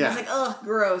Bart. Yeah. I was like, ugh,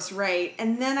 gross, right?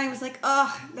 And then I was like,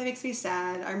 ugh, that makes me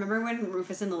sad. I remember when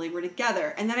Rufus and Lily were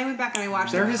together, and then I went back and I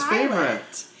watched They're the his pilot.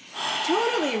 favorite.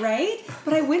 Totally, right?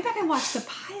 But I went back and watched the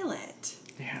pilot.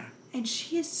 Yeah. And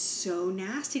she is so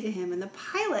nasty to him in the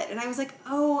pilot, and I was like,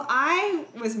 "Oh, I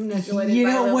was manipulated." You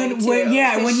by know Lily when too, when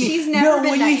 'cause you she's never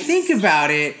been when nice. you think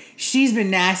about it, she's been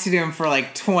nasty to him for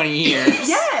like 20 years.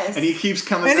 Yes, And he keeps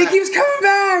coming And back. he keeps coming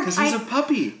back. Because he's a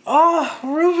puppy. Oh,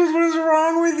 Rufus, what is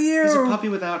wrong with you? He's a puppy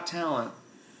without talent.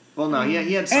 Well, no,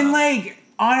 he had some. And like,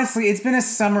 honestly, it's been a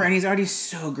summer and he's already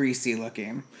so greasy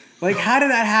looking. Like, how did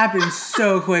that happen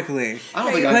so quickly? I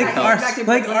don't think Like, I Like, can are, help. to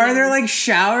like, Brooklyn. are there like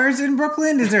showers in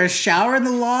Brooklyn? Is there a shower in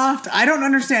the loft? I don't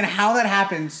understand how that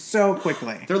happened so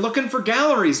quickly. They're looking for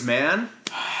galleries, man.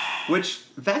 Which,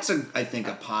 that's, I think,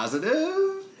 a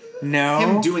positive. No.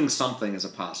 Him doing something is a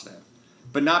positive.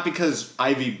 But not because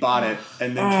Ivy bought it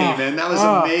and then came in. That was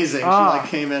amazing. She, like,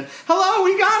 came in. Hello,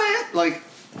 we got it! Like,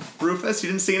 Rufus, you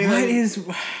didn't see anything? What is...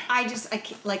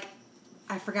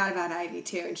 I forgot about Ivy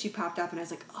too, and she popped up, and I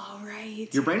was like, "All right."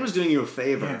 Your brain was doing you a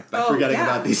favor Yeah. by forgetting yeah.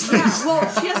 about these Yeah. things.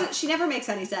 Well, she doesn't. She never makes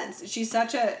any sense. She's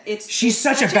such a. She's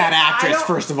such a bad I actress, don't-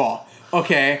 first of all.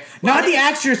 Okay? Not the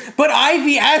actress, but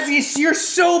Ivy as... You're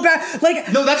so bad. Like...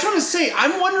 No, that's what I'm saying.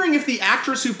 I'm wondering if the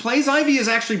actress who plays Ivy is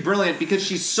actually brilliant because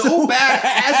she's so bad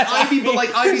as Ivy, but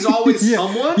like Ivy's always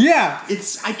someone. Yeah.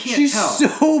 I can't She's tell.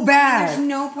 so bad. There's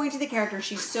no point to the character.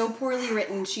 She's so poorly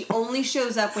written. She only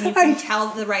shows up when you can tell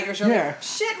the writers are like,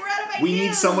 "Shit, we're out of ideas." We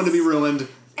need someone to be ruined.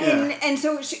 And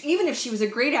so even if she was a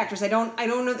great actress, I don't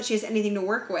know that she has anything to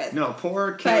work with. No,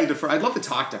 poor Kelly But- DeFur. I'd love to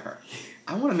talk to her.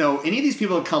 I want to know any of these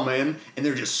people that come in and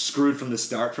they're just screwed from the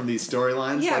start from these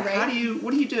storylines. Yeah, like, right.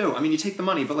 what do you do? I mean, you take the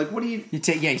money, but like, what do you? You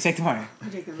take the money.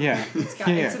 You take the Yeah. It's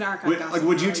an archive. Like, gossip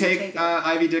would you novel. take it.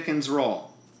 Ivy Dickens'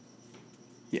 role?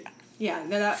 Yeah. Yeah,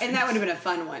 and that would have been a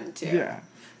fun one too. Yeah.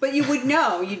 But you would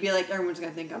know. You'd be like, everyone's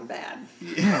gonna think I'm bad.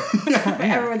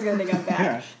 Everyone's gonna think I'm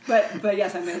bad. But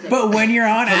yes, I'm gonna take. But it. when you're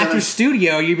on Actor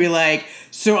Studio, you'd be like,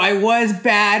 so I was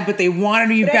bad, but they wanted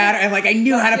me But bad, and like I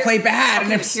knew how to play bad.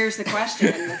 Okay, And but if, here's the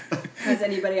question: has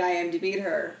anybody IMDb'd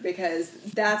her? Because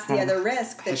that's the other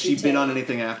risk that Has you she been take. on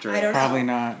anything after? I don't Probably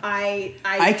know. not.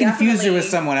 I confused her with definitely-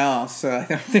 someone else, so I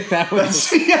don't think that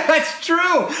was. Yeah, that's true.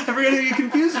 I forget who you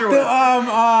confused her with.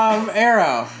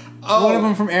 Arrow. Oh. One of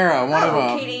them from Arrow. One of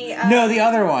them. Katie, no, the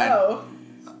other one. Oh,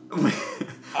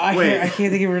 I Wait.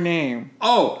 can't think of her name.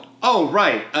 Oh, Oh,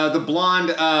 right. The blonde,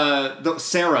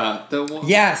 Sarah.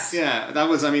 Yes. Yeah, that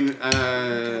was,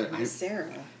 Miss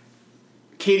Sarah.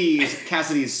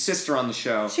 Cassidy's sister on the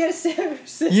show. She had a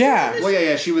sister. Yeah. Well,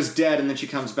 yeah, she was dead, and then she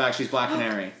comes back. She's Black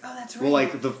Canary. Oh, that's right. Well,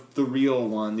 like the real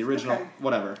one, the original, Okay.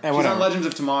 whatever. Yeah, She's whatever. on Legends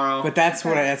of Tomorrow. But that's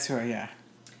what yeah. Yeah,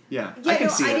 Yeah, I can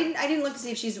no, see it. I didn't look to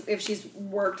see if she's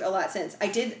worked a lot since. I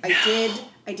did get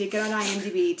on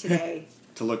IMDb today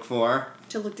To look for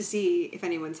to look to see if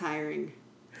anyone's hiring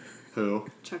who?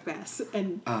 Chuck Bass,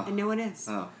 and Oh. no one is.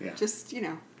 Oh, yeah. Just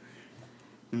No,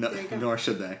 there you go. nor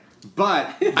should they.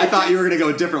 But I thought you were going to go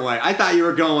a different way. I thought you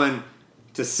were going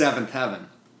to Seventh Heaven.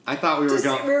 I thought we were just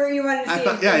going. where you wanted to see I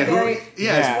thought, if yeah, Barry,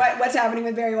 Yeah. what's happening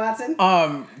with Barry Watson.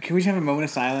 Can we just have a moment of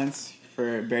silence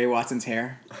for Barry Watson's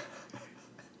hair?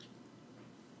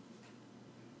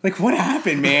 Like, what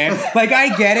happened, man? Like, I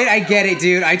get it,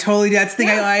 dude. I totally, that's the thing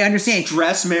I understand.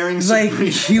 Dress marrying Like,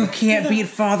 Sabrina. you can't beat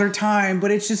Father Time, but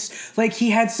it's just, like,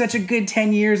 he had such a good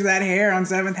 10 years of that hair on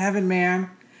Seventh Heaven, man.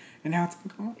 And now it's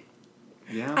gone.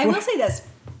 Yeah. I will say this.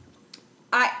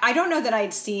 I don't know that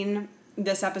I'd seen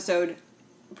this episode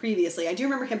previously. I do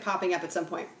remember him popping up at some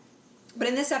point. But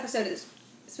in this episode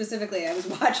specifically, I was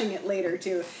watching it later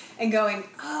too and going,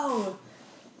 oh,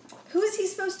 who is he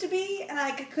supposed to be? And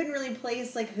I couldn't really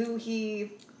place like who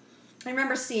he... I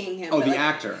remember seeing him. Oh, but, the like,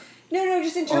 actor. No,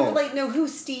 just in terms of Oh. like, who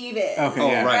Steve is. Okay, Oh,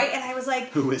 yeah. right. And I was like...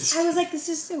 Who is- I was like, this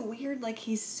is so weird. Like,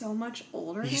 he's so much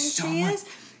older He's than so she much- is.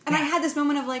 And I had this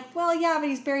moment of like, well, yeah, but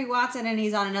he's Barry Watson and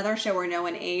he's on another show where no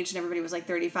one aged and everybody was like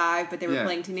 35, but they were Yeah.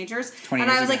 playing teenagers. 20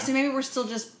 And I years was like, ago. so maybe we're still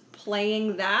just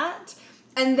playing that.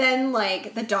 And then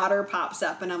like the daughter pops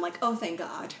up and I'm like, oh, thank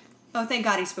God. Oh, thank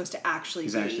God he's supposed to actually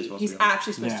He's be. actually supposed to he's be old.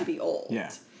 actually supposed Yeah. to be old.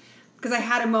 Yeah. Because I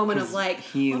had a moment of like,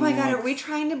 he oh my God, are looks- we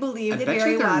trying to believe I that bet you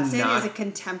Barry they're Watson not- is a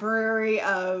contemporary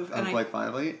of... Of Blake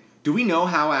Lively. Do we know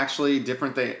how actually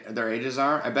different their ages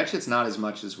are? I bet you it's not as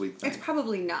much as we think. It's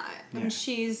probably not. I Yeah. mean,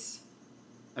 she's...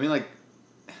 I mean, like,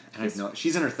 I don't know.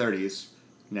 She's in her 30s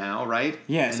now, right?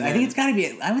 Yes, And I then- think it's got to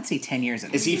be, I would say 10 years at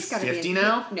Is least. he He's gotta be 50 in-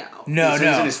 now? No. No, He's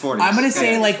no. in his 40s. I'm going to Yeah,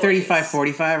 say in like his 35, 40s.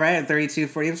 45, right? 32,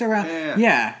 40. It's around. Yeah.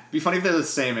 Yeah. Be funny if they're the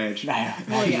same age. Yeah.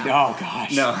 yeah. Oh,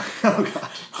 gosh. No. Oh,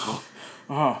 gosh.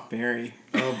 Oh, Barry.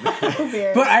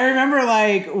 Barry. But I remember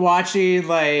like watching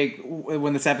like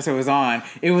when this episode was on,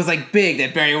 it was like big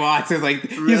that Barry Watson was like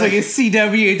he's like a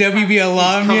CW WB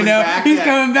alum, coming you know, back, he's yeah.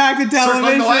 coming back to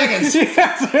Circling television. the wagons.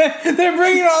 Yeah, they're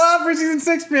bringing it all out for season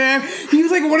 6, man. He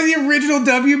was like one of the original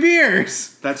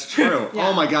WBers. That's true. Yeah.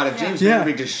 Oh my God! If James Yeah.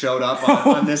 Vanderbeek just showed up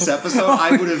on this episode,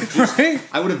 I would have just, Right?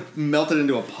 I would have melted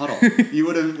into a puddle. You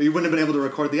wouldn't have been able to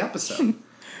record the episode.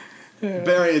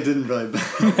 Barry didn't really.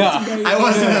 I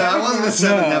wasn't a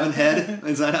Seventh No. Heaven head.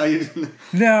 Is that how you?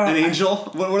 No, An angel?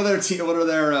 What are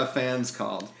their fans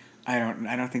called? I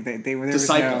don't think they were there.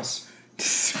 Disciples.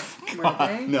 Were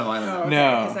they? No, I don't know.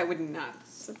 No. Because I would not.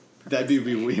 That'd be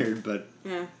weird, but.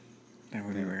 Yeah. That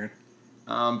would be weird.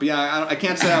 But yeah, I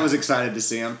can't say I was excited to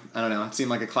see him. I don't know. It seemed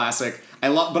like a classic.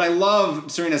 But I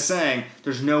love Serena saying,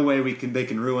 "There's no way they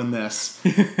can ruin this."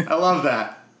 I love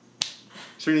that.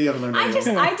 Serena, you haven't learned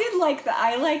anything.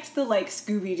 I liked the like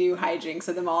Scooby Doo hijinks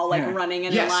of them all like Yeah. running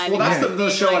in Yes, a line. well, that's together the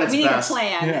being show like, at its we best. need a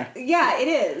plan. Yeah. It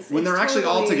is. When It's they're actually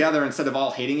all totally- together instead of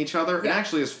all hating each other, it Yeah.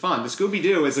 actually is fun. The Scooby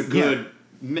Doo is a good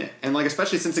and like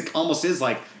especially since it almost is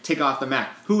like take off the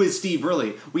Mac. Who is Steve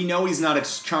really? We know he's not a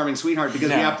charming sweetheart because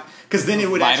we No. have because then it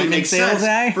would actually Vitamin make sales sense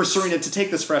guy? for Serena to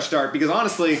take this fresh start. Because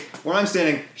honestly, where I'm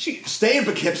standing, stay in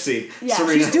Poughkeepsie. Yeah.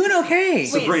 Serena. She's doing okay. Wait,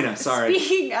 Sabrina, sorry.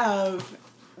 Speaking of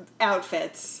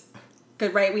outfits,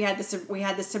 good, right? We had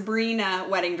the Sabrina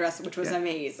wedding dress, which was Yeah.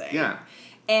 amazing. Yeah.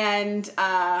 And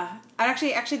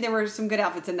actually, there were some good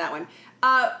outfits in that one.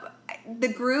 The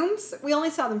grooms, we only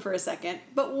saw them for a second,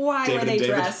 but why David were they and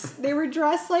David. dressed? They were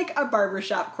dressed like a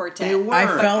barbershop quartet. They were. I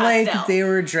Or felt like pastel. they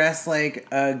were dressed like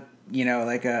a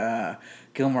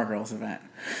Gilmore Girls event,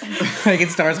 like in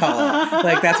Stars Hollow.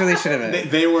 Like that's what they should have been.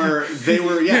 They were,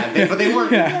 but they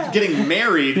weren't getting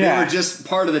married. Yeah. They were just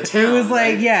part of the town. It was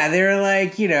like, right? they were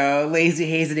like, lazy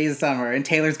hazy days of summer, and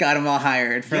Taylor's got them all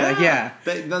hired for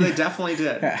They definitely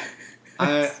did. Yeah.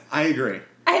 I agree.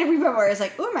 I had a read where I was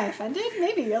like, "Oh, am I offended?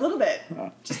 Maybe a little bit."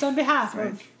 Just on behalf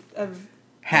of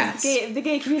Hats. the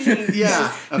gay community.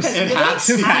 Yeah. Because And the hats.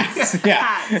 Hats. Yeah.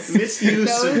 Hats. Misuse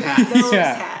Those, of hats. those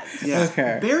Yeah. hats. Yeah.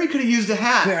 Okay. Barry could have used a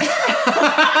hat.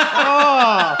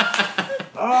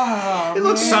 Oh, It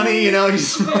looks sunny,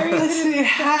 Just listen, it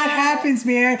happens,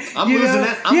 man. I'm losing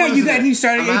it. I'm you losing got it. you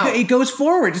started. I'm out. It goes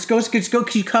forward. Just go.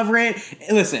 You cover it.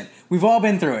 Listen, we've all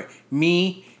been through it.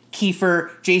 Me,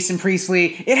 Kiefer, Jason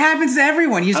Priestley. It happens to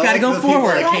everyone. You just I got to like go the people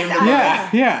forward. that came I like together. that.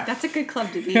 Yeah. That's a good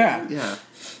club to be Yeah. in. Yeah.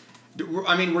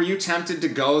 I mean, were you tempted to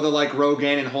go the like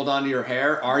Rogaine and hold on to your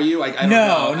hair? Are you? I don't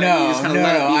No, know. You just kinda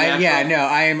let it be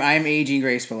natural? I'm aging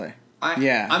gracefully.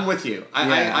 I'm with you.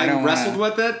 I don't wrestled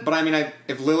with it, but I mean,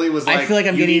 if Lily was like, I feel like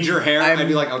you need your hair, I'd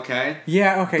be like, okay.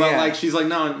 Yeah, okay, But like, she's like,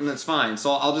 no, it's fine.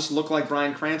 So I'll just look like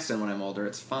Bryan Cranston when I'm older.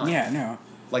 It's fine. Yeah, no.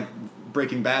 Like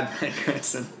Breaking Bad Bryan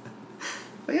Cranston.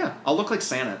 But yeah, I'll look like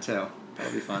Santa too.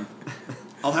 That'll be fun.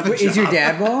 I'll have a job. Is your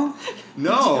dad bald?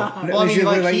 No. Well, I mean,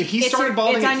 like he started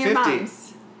balding at 50. It's on your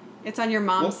mom's. It's on your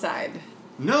mom's side.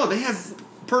 No, they have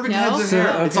perfect No? heads of hair.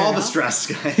 Okay. It's all the stress,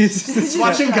 guys. It's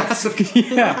watching Gossip Girl.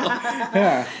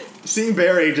 Yeah. Seeing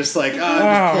Barry just like,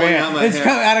 just pulling out my It's hair.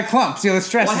 coming out of clumps. You know, the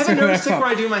stress Well, I is haven't coming noticed out it of where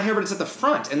I clumps. do my hair, but it's at the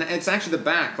front, and it's actually the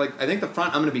back. Like, I think the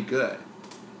front, I'm going to be good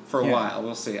for a Yeah. while.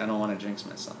 We'll see. I don't want to jinx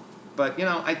myself. But,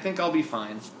 I think I'll be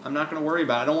fine. I'm not going to worry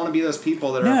about it. I don't want to be those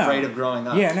people that are No. afraid of growing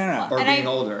up. Yeah, no. Or And being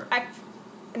older.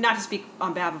 Not to speak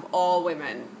on behalf of all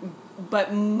women, but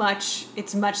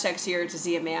it's much sexier to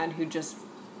see a man who just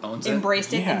Owns it.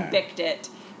 embraced it Yeah. and bicked it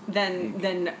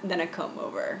than a comb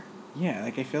over. Yeah,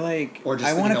 like I feel like Or just,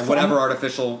 I want whatever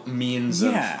artificial means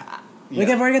of... Yeah. Like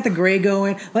I've already got the gray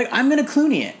going. Like I'm gonna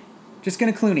Clooney it. Just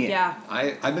gonna Clooney it. Yeah.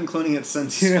 I've been cleaning it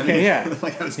since Okay, yeah.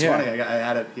 like I was Yeah. 20. I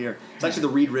had it here. It's actually the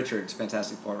Reed Richards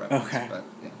Fantastic Four reference. Okay. But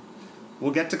yeah.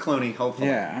 We'll get to Clooney, hopefully.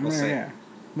 Yeah, I'm we'll gonna. see. Yeah,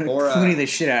 I'm gonna Or, Clooney the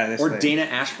shit out of this. Or thing. Dana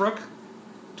Ashbrook,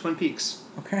 Twin Peaks.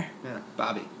 Okay. Yeah,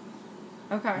 Bobby.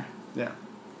 Okay. Yeah,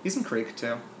 he's in Creek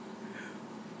too.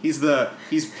 He's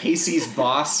Pacey's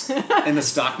boss in the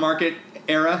stock market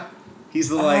era. He's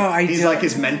he's like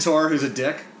his mentor who's a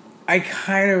dick. I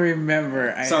kind of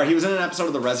remember. Sorry, he was in an episode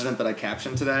of The Resident that I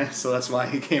captioned today, so that's why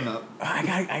he came up. I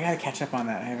gotta catch up on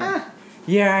that. I haven't.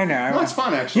 Yeah, I know. No, it's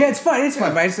fun actually. Yeah, it's fun. It's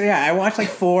fun. But I watched like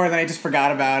 4, and then I just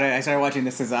forgot about it. I started watching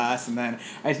This Is Us, and then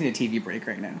I just need a TV break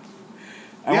right now.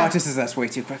 I watched This Is Us way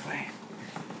too quickly.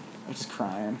 I was just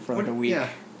crying for like a week. Yeah.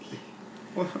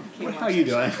 How are you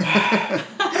doing?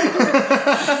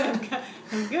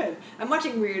 I'm good. I'm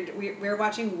watching we're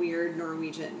watching weird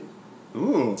Norwegian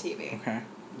Ooh. TV. Okay.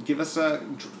 Give us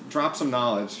drop some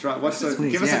knowledge. Give us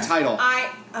Please, a title.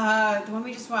 The one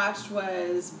we just watched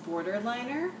was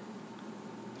Borderliner.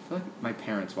 I feel like my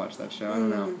parents watch that show. I don't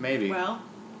know. Maybe. Well,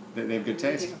 they have good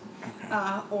taste.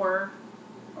 or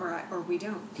we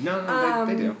don't. No,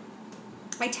 they do.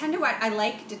 I tend to watch. I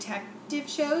like detective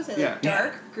shows. I like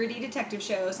dark, gritty detective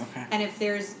shows. Okay. And if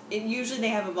usually they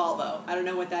have a Volvo. I don't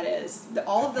know what that is.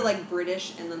 All of the like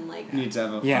British and then like Needs to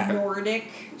have a Yeah. Nordic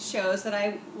shows that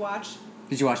I watch.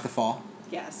 Did you watch The Fall?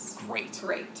 Yes. Great.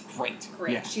 Great.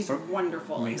 Yeah. She's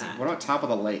wonderful Amazing. in that. What about Top of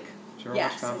the Lake? Did you ever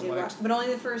watch Yes, Top I of the did Lake? watch, but only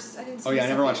the first. I didn't see. Oh yeah, I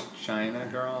never second. watched China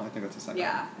Girl. I think that's the second.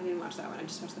 Yeah, I didn't watch that one. I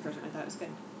just watched the first one. I thought it was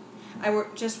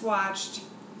good. Just watched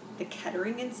The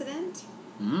Kettering Incident.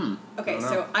 Okay,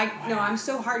 so I'm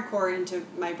so hardcore into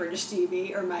my British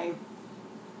TV or my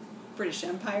British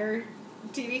Empire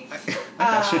TV.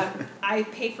 I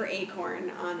pay for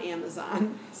Acorn on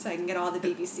Amazon so I can get all the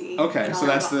BBC. Okay, and so all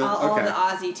that's all okay. the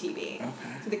Aussie TV. Okay.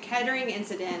 So The Kettering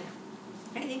Incident.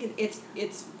 I think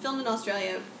it's filmed in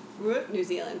Australia, New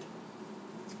Zealand.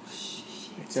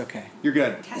 It's okay. You're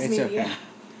good. Tasmania. It's okay.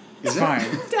 Is It's it? fine.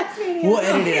 Tasmania. We'll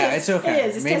edit it out. It's okay. It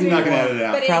is. It's Maybe You're not Tasmania. gonna edit it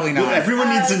out. But Probably not. Everyone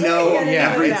needs to know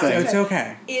everything. It's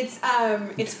okay.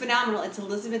 It's phenomenal. It's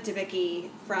Elizabeth Debicki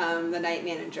from The Night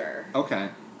Manager, Okay.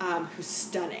 who's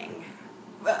stunning.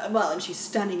 And she's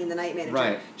stunning in The Night Manager.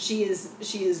 Right. She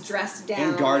is dressed down.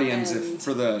 And Guardians and-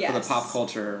 for the yes. pop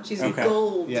culture. She's Okay.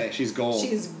 gold. Yeah, she's gold.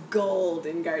 She's gold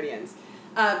in Guardians,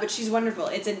 but she's wonderful.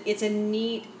 It's a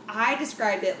neat. I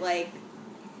described it like.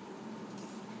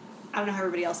 I don't know how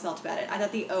everybody else felt about it. I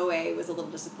thought the OA was a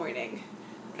little disappointing.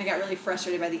 I got really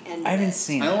frustrated by the end. I of haven't it.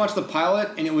 seen I it. only watched the pilot,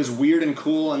 and it was weird and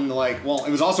cool, and it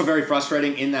was also very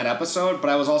frustrating in that episode. But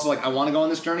I was also like, I want to go on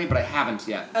this journey, but I haven't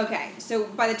yet. Okay, so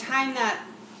by the time that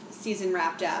season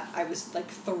wrapped up, I was like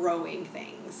throwing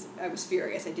things. I was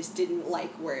furious. I just didn't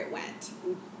like where it went.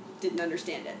 Didn't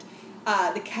understand it.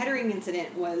 The Kettering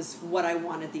Incident was what I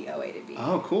wanted the OA to be.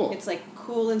 Oh, cool. It's like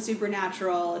cool and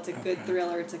supernatural. It's a good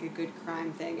thriller. It's like a good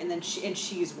crime thing, and then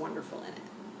she's wonderful in it.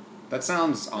 That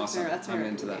sounds awesome. That's my I'm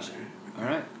into that. recommendation. All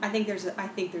right. I think there's a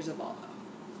Volvo.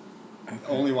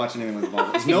 Only watching anything with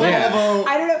Volvo. There's no Yeah. Volvo.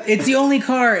 I don't know. It's the only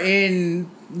car in,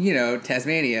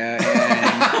 Tasmania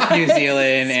and New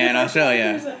Zealand and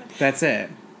Australia. That's it.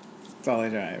 That's all they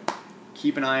drive.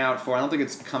 Keep an eye out for. I don't think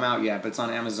it's come out yet, but it's on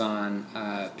Amazon.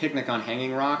 Picnic on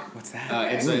Hanging Rock. What's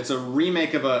that? It's a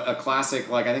remake of a classic,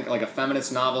 I think a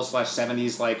feminist novel /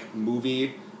 70s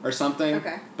movie or something.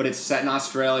 Okay. But it's set in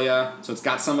Australia, so it's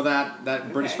got some of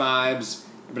that British vibes,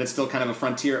 but it's still kind of a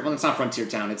frontier. Well, it's not frontier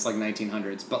town. It's like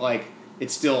 1900s, but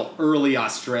it's still early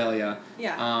Australia.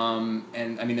 Yeah.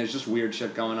 And I mean, there's just weird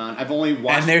shit going on. I've only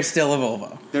watched. And there's still a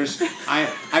Volvo.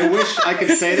 I wish I could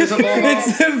say there's a Volvo.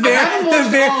 It's I haven't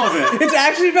watched all of it. It's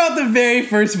actually about the very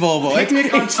first Volvo.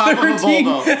 Picnic on It's top of a 13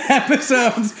 Volvo.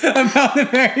 episodes about the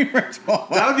very first Volvo.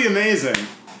 That would be amazing.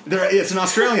 It's an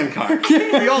Australian car.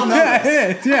 We all know Yeah,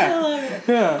 this. it is. Yeah. I love it.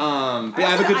 But I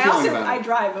have a good feeling about I it.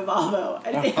 drive a Volvo.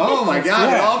 Oh my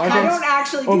god! It all Yeah. I comes. don't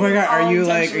actually. Oh do my it god, all are you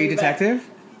intentionally, but- detective?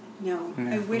 No,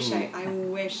 I wish that I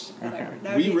would. That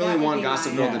would We be- really that would want be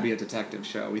Gossip my- Girl Yeah. to be a detective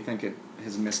show. We think it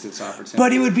has missed its opportunity.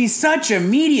 But it would be such a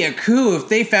media coup if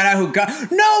they found out who got.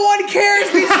 No one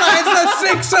cares besides the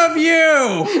 6 of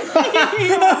you.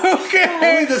 Okay.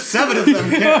 Only the 7 of them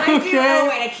care. I do. Okay. Oh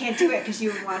wait, I can't do it because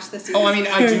you watched the series. Oh, I mean,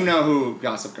 I do know who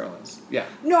Gossip Girl is. Yeah.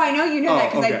 No, I know you know Oh,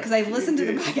 that okay. because I've listened to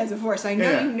the podcast before, so I know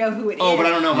Yeah. you know who it is. Oh, but I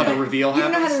don't know how the reveal You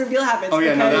don't happens. know how the reveal happens. Oh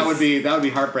yeah, no, that because would be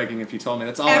heartbreaking if you told me.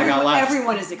 That's all I got left.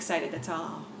 Everyone is excited. That's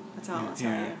all. That's all I'll tell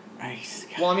Yeah. you.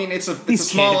 Well, I mean, it's a These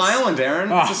small kids. island,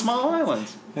 Aaron. Oh. It's a small island.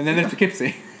 And then there's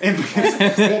Poughkeepsie. And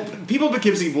well, people in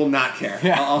Poughkeepsie will not care.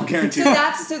 Yeah. I'll guarantee So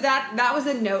that. that was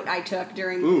a note I took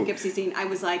during the Ooh. Poughkeepsie scene. I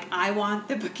was like, I want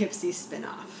the Poughkeepsie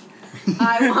spin-off.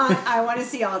 I want to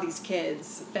see all these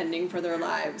kids fending for their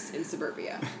lives in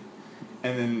suburbia,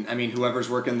 And then, I mean, whoever's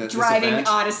working this driving event.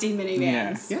 Odyssey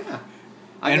minivans, Yeah.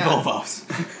 And Volvos.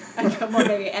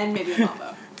 and maybe a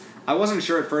Volvo. I wasn't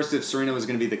sure at first if Serena was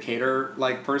going to be the cater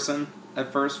like person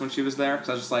at first when she was there, because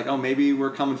I was just like, oh, maybe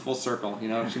we're coming full circle. You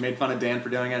know, she made fun of Dan for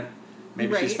doing it.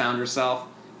 Maybe she's Right. found herself,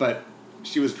 but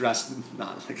she was dressed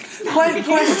not like.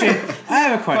 Question. I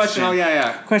have a question. Oh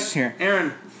yeah. Question here.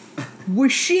 Aaron,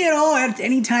 Was she at all at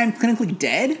any time clinically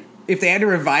dead? If they had to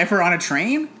revive her on a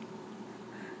train?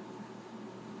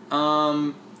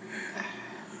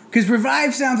 Because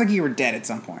revive sounds like you were dead at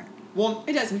some point. well,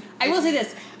 It does. I will say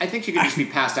this. I think you could just be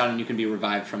passed out and you can be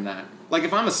revived from that. Like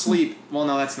if I'm asleep, well,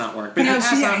 no, that's not work. But No, if you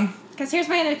pass she- out, Because here's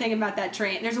my other thing about that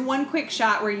train. There's one quick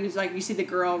shot where you see the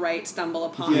girl stumble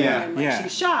upon Yeah. her, and like Yeah.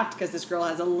 she's shocked because this girl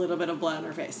has a little bit of blood on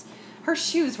her face. Her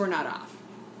shoes were not off.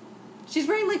 She's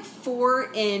wearing like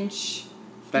 4-inch,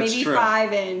 That's maybe true.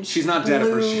 5-inch. She's not dead if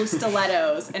her blue shoes-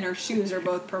 stilettos, and her shoes are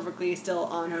both perfectly still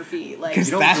on her feet. Like Because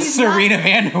You don't- that's she's not- Serena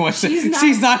van der Woodsen. she's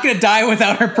She's not- not going to die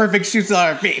without her perfect shoes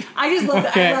on her feet. I just love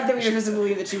Okay. I love that we were supposed to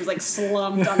believe that she was like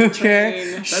slumped on the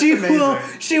Okay, train. she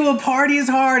amazing. will party as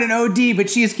hard and OD, but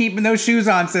she's keeping those shoes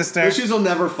on, sister. those shoes will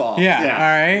never fall. Yeah,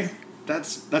 all right.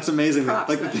 That's amazing. Props,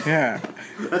 Like then. Yeah,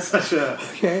 that's such a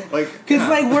okay. like Because yeah.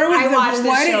 like, where was I watched the? this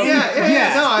Why show. did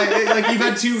Yeah. No, like you've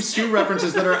had two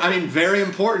references that are, I mean, very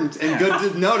important and good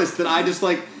to notice. That I just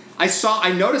like, I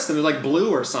noticed them. They're like blue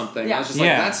or something. Yeah. I was just like,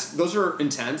 Yeah. those are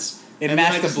intense. It And then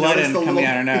matched I the just blood noticed in coming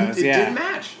out her nose, It yeah. did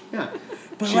match. Yeah.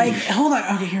 But like, hold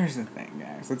on. Okay, here's the thing,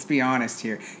 guys. Let's be honest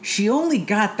here. She only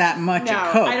got that much No,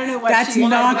 of coke. I don't know what That's she-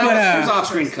 not It was gonna.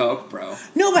 off-screen coke, bro.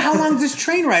 No, but how long is this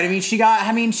train ride? I mean,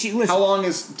 she was. How long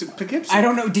is Poughkeepsie? I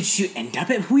don't know. Did she end up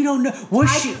at? We don't know.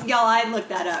 Was she? I looked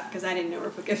that up because I didn't know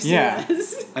where Poughkeepsie Yeah.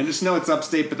 was. I just know it's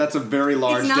upstate, but that's a very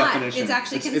large It's not. definition. It's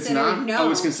actually It's considered- not. no. Oh,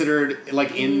 it's considered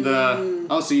like in the.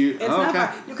 Oh, so you. It's oh, not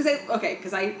okay. far.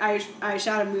 Because I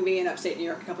shot a movie in upstate New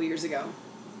York a couple years ago.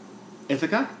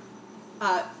 Ithaca.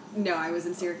 No, I was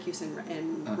in Syracuse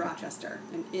and Okay. Rochester,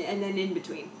 and then in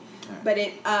between. Alright. But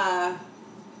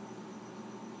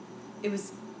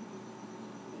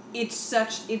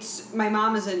it's my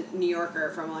mom is a New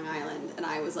Yorker from Long Island, and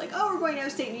I was like, oh, we're going to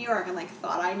upstate New York, and like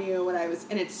thought I knew what I was,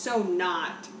 and it's so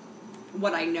not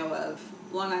what I know of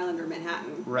Long Island or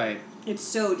Manhattan. Right. It's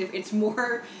so different. It's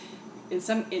more, in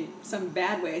some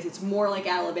bad ways, it's more like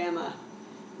Alabama,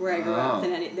 where I grew up, Oh.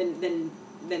 than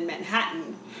Manhattan,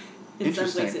 in some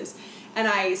Interesting. places. And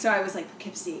I was like,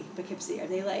 Poughkeepsie. Are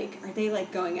they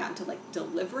like going out into like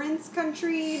Deliverance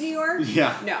country, New York?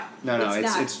 Yeah. No. No, it's-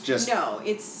 not. it's just- No,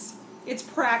 it's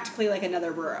practically like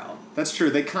another borough. That's true.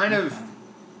 They kind of.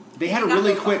 They had a Not really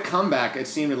local. quick comeback. It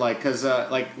seemed like because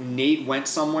like Nate went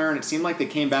somewhere, and it seemed like they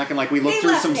came back and like we looked They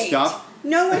through left some Nate. stuff.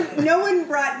 No one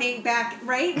brought Nate back,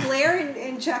 right? Blair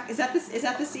and Chuck. Is that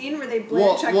the scene where Blair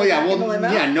and Chuck Well, were yeah, back in the well,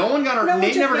 limo? yeah. No one got a. No one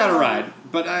Nate took never got a Nate ride, home.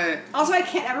 but I. Also, I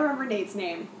can't ever remember Nate's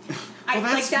name. Well,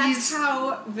 That's he's-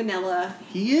 how vanilla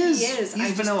He is. he is.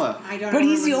 He's vanilla. I don't. But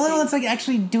he's the remember only one his that's like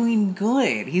actually doing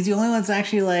good. He's the only one that's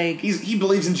actually like. He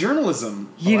believes in journalism.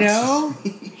 You Alexis. know?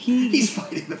 He's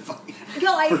fighting the fight. name.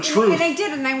 No, for truth. and I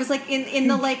did, and I was like, in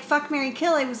the like fuck, marry,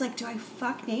 kill. I was like, do I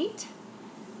fuck Nate?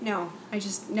 No, I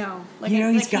just no. Like, You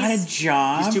know, he's like got a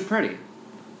job. He's too pretty.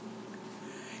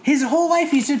 His whole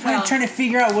life, he's just Well- trying to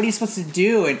figure out what he's supposed to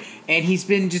do, and he's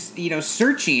been just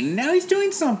searching. Now he's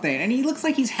doing something, and he looks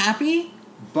like he's happy.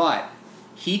 But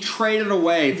he traded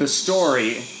away the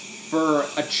story for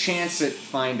a chance at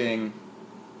finding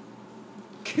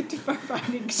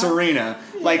finding Serena,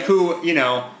 like who, you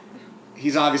know,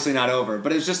 he's obviously not over.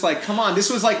 But it's just like, come on, this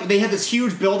was like, they had this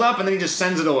huge build-up and then he just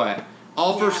sends it away.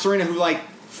 All for Serena, who like,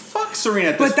 fuck Serena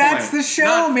at this point. But that's the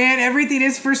show, man. Everything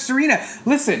is for Serena.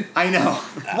 Listen. I know.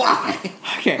 Why?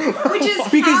 Okay. Which is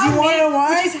because you want to know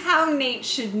why? Which is how Nate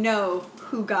should know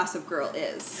who Gossip Girl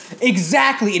is.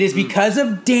 Exactly. It is because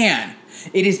of Dan.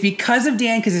 It is because of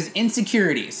Dan, because his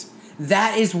insecurities.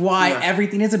 That is why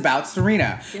everything is about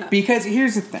Serena. Yeah. Because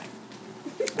here's the thing.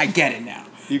 I get it now.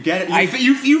 You get it?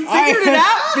 You figured it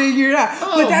out? Figured it out.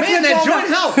 Oh, but that's man, that joint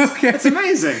helps. Okay. That's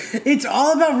amazing. It's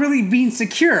all about really being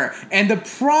secure. And the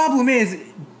problem is,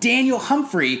 Daniel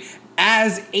Humphrey,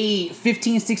 as a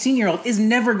 15, 16-year-old, is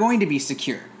never going to be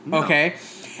secure. No. Okay?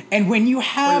 And when you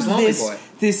have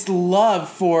this love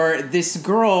for this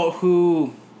girl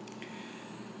who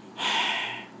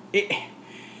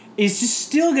is just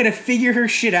still going to figure her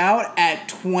shit out at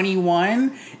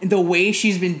 21, the way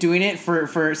she's been doing it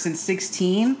for since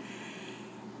 16.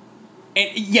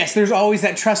 And yes, there's always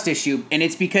that trust issue, and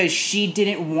it's because she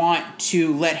didn't want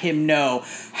to let him know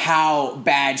how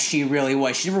bad she really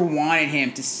was. She never wanted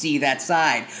him to see that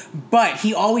side. But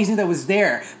he always knew that was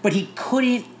there, but he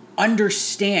couldn't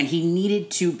understand. He needed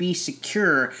to be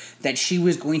secure that she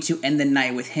was going to end the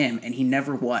night with him, and he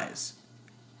never was.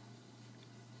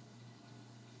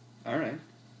 All right.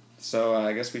 So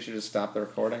I guess we should just stop the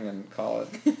recording and call it.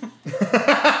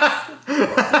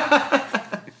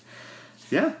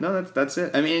 Yeah, no, that's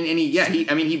it. I mean, and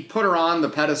he put her on the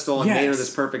pedestal and made her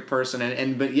this perfect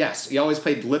person. But yes, he always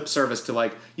played lip service to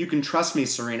like, you can trust me,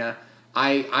 Serena.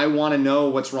 I want to know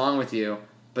what's wrong with you.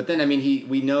 But then, I mean,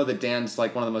 we know that Dan's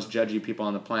like one of the most judgy people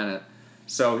on the planet.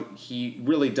 So he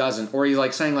really doesn't. Or he's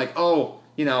like saying like, oh,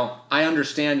 you know, I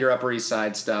understand your Upper East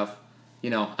Side stuff. You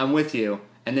know, I'm with you.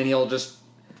 And then he'll just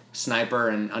snipe her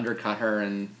and undercut her,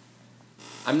 and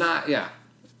I'm not. Yeah.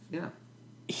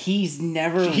 He's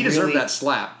never. He deserved that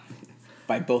slap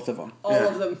by both of them. All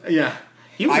of them. Yeah,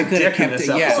 he was a dick in this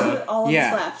episode. All of the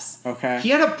slaps. Okay. He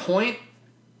had a point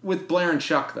with Blair and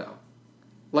Chuck though,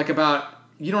 like about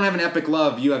you don't have an epic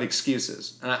love, you have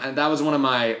excuses, and that was one of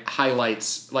my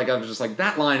highlights. Like I was just like,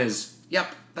 that line is,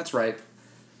 yep, that's right,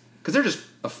 because they're just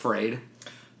afraid.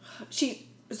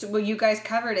 Well, you guys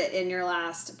covered it in your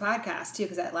last podcast, too,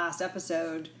 because that last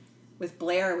episode with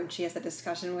Blair, when she has that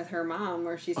discussion with her mom,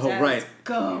 where she says,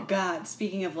 oh, God,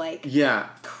 speaking of, like,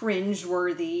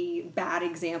 cringeworthy bad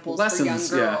examples Lessons,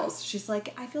 for young girls. She's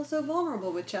like, I feel so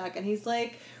vulnerable with Chuck, and he's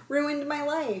like, ruined my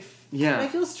life. Yeah. And I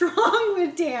feel strong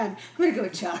with Dan. I'm going to go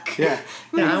with Chuck. Yeah.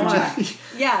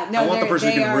 I want the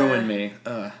person who can ruin me.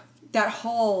 That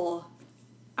whole...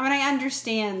 I mean, I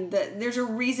understand that there's a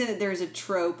reason that there's a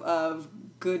trope of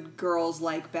good girls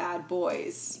like bad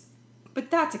boys, but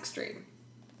that's extreme.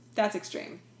 That's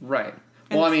extreme. Right.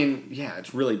 Well, I mean, yeah,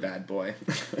 it's really bad boy.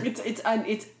 I would say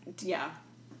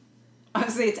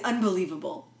it's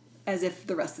unbelievable, as if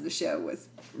the rest of the show was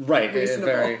reasonable.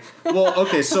 Very. Well,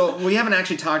 okay, so we haven't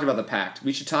actually talked about the pact.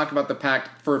 We should talk about the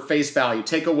pact for face value.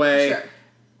 Take away. Sure.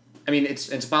 I mean, it's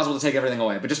impossible to take everything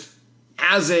away, but just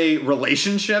as a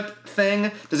relationship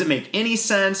thing, does it make any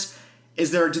sense?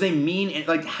 Do they mean,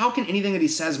 like, how can anything that he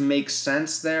says make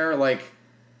sense there? Like,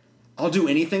 I'll do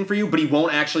anything for you, but he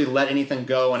won't actually let anything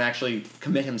go and actually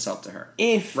commit himself to her.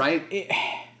 If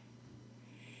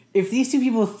these two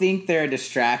people think they're a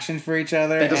distraction for each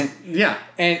other,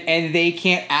 and they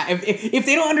can't, if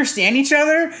they don't understand each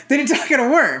other, then it's not going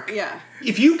to work. Yeah.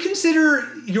 If you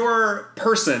consider your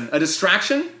person a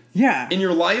distraction, in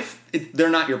your life, they're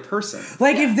not your person.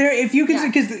 Like if you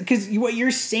consider, because what you're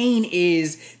saying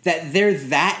is that they're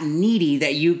that needy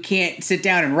that you can't sit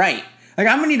down and write. Like,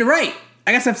 I'm gonna need to write.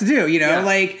 I got stuff to do. You know,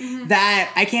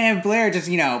 that I can't have Blair just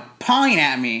pawing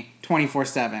at me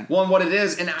 24/7. Well, and what it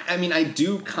is, and I mean, I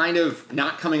do kind of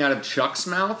not coming out of Chuck's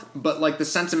mouth, but like the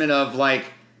sentiment of like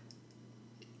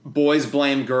boys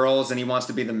blame girls and he wants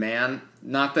to be the man.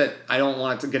 Not that I don't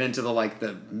want to get into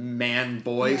the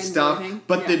man-boy stuff,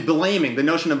 but the blaming, the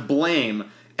notion of blame,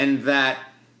 and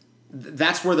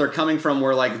that's where they're coming from,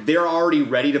 where like they're already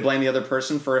ready to blame the other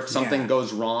person for if something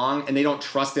goes wrong, and they don't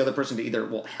trust the other person to either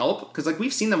help, because like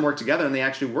we've seen them work together and they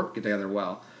actually work together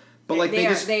well. But like they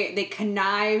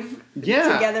connive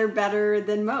together better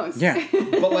than most. Yeah.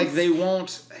 But like they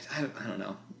won't. I don't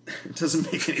know. It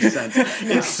doesn't make any sense.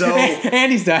 It's so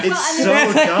and he's done. It's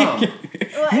so dumb.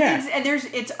 Well, and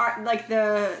it's like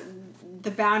the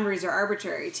boundaries are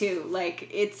arbitrary too. Like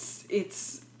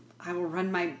it's I will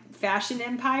run my fashion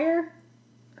empire.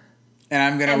 and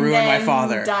I'm gonna And ruin my then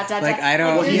father. I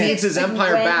don't. Well, he yeah. needs his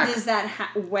empire when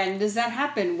back. When does that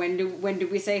happen? When do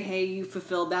we say, hey, you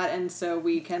fulfilled that, and so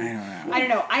we can? I don't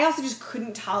know. I also just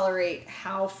couldn't tolerate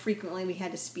how frequently we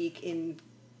had to speak in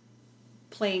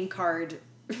playing card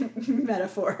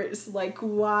metaphors. Like,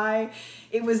 why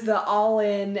it was the all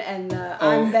in and the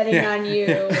I'm betting on you,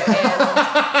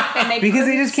 and they Because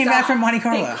they couldn't just came back stop. from Monte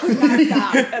Carlo. They could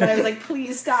not stop, and I was like,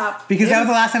 please stop. Because that was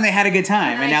the last time they had a good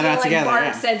time, and now they're not together. Bart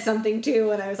yeah. said something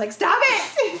too, and I was like, stop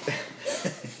it.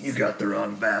 You got the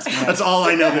wrong bastard. That's all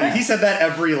I know. He said that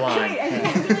every line.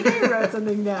 I feel like I wrote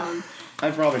something down. I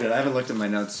probably did. I haven't looked at my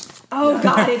notes. Oh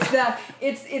God,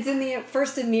 it's in the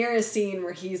first and nearest scene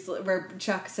where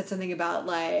Chuck said something about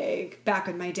like back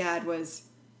when my dad was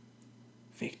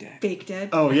Fake dead. fake dead.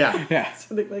 Oh yeah, Yeah.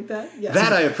 Something like that. Yeah.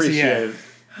 that I appreciate.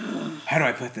 How do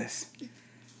I put this?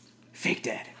 Fake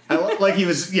dead. Like he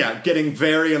was getting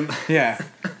very Yeah.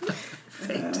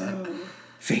 fake dead.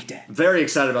 Fake dead. Very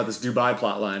excited about this Dubai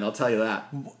plot line. I'll tell you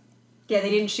that. Yeah, they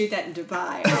didn't shoot that in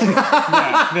Dubai.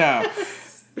 No.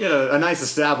 We had a nice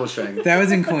establishing. That was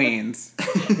in Queens.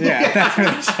 Yeah, that's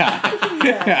where they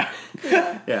shot.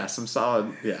 Yeah. Yeah, some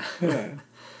solid. Yeah.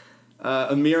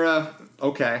 Amira.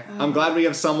 Okay, I'm glad we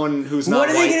have someone who's not What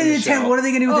are they white gonna in do? the show. What are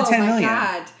they gonna do with the 10 million?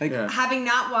 God. Like, Yeah. Having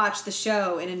not watched the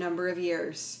show in a number of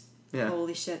years, Yeah.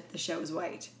 holy shit, the show is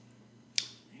white.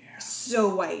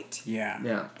 So white. yeah.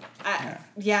 Yeah.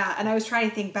 Yeah, and I was trying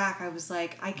to think back. I was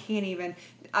like, I can't even.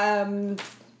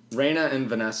 Raina and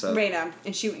Vanessa. Raina,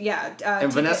 and she,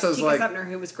 And Vanessa's Tika like- Sumner,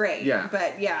 who was great. Yeah.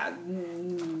 But yeah.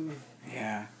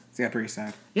 Yeah. It's the Upper East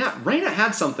Side. Yeah, Raina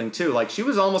had something too. Like she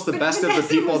was almost the best of the Vanessa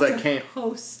people was that came.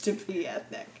 supposed to be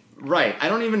ethnic. Right. I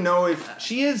don't even know if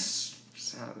she is.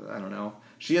 I don't know.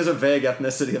 She has a vague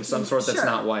ethnicity of some sort that's Sure.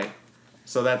 not white,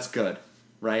 so that's good,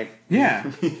 right? Yeah.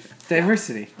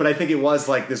 Diversity. But I think it was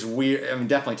like this weird. I mean,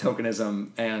 definitely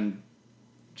tokenism and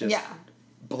just. Yeah.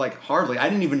 But like hardly. I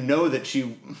didn't even know that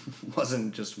she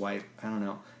wasn't just white. I don't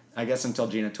know. I guess until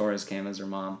Gina Torres came as her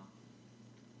mom.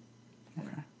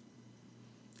 Okay.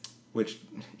 Which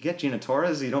you get Gina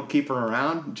Torres, you don't keep her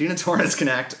around. Gina Torres can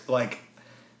act like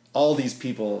all these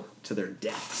people to their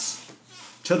deaths.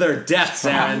 To their deaths,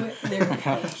 Aaron.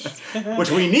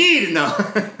 Which we need. No.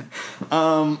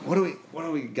 What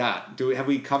do we got? Have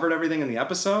we covered everything in the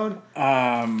episode?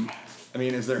 I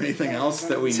mean, is there anything else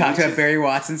that we Talked need about Barry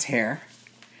Watson's hair.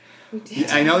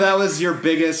 I know that was your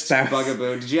biggest That was-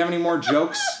 bugaboo. Did you have any more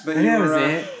jokes that you That were?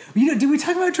 was it. Did we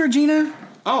talk about Georgina?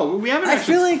 Oh, we haven't. I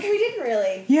actually, feel like We didn't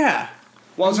really. yeah.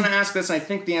 Well, I was going to ask this, and I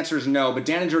think the answer is no. But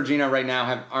Dan and Georgina right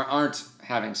now aren't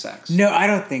having sex. No, I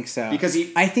don't think so. Because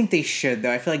I think they should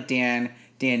though. I feel like Dan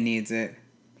needs it.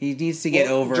 He needs to get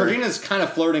Well, over. Georgina's kind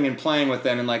of flirting and playing with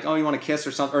them, and like, oh, you want a kiss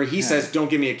or something? Or he says, "Don't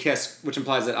give me a kiss," which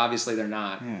implies that obviously they're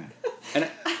not. Yeah. And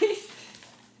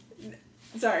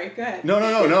Sorry, go ahead.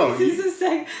 no. This is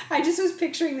saying, I just was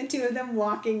picturing the two of them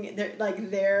walking,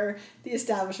 the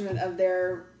establishment of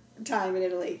their time in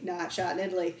Italy, not shot in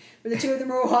Italy, where the two of them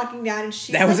were walking down, and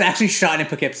she That was actually shot in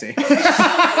Poughkeepsie.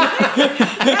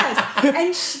 yes,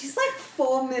 and she's like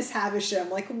full Miss Havisham.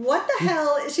 Like, what the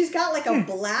hell? She's got like a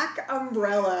black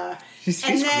umbrella. She's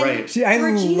and then great. I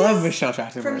Georgina's- love Michelle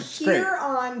Trachtenberg. From It's great. here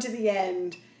on to the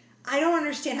end, I don't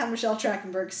understand how Michelle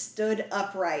Trachtenberg stood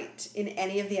upright in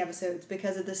any of the episodes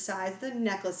because of the size of the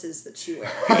necklaces that she wears.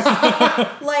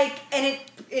 Like, and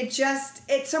it just,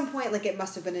 at some point, like, it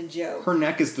must have been a joke. her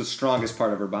neck is the strongest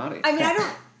part of her body. I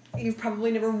mean, you've probably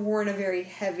never worn a very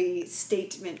heavy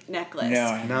statement necklace.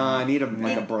 No. No, I need a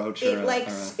brooch or, It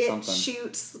something.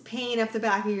 shoots pain up the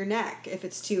back of your neck if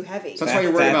it's too heavy. So that's why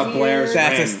you're worried about Blair's ring.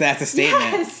 That's a statement.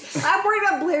 Yes, I'm worried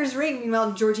about Blair's ring.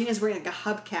 Meanwhile, Georgina's wearing like a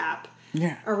hubcap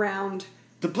Yeah. around.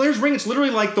 The Blair's ring, it's literally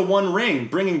like the One Ring,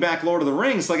 bringing back Lord of the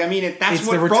Rings. Like, I mean, that's It's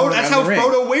what the return That's of how the ring.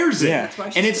 Frodo wears it. Yeah. That's why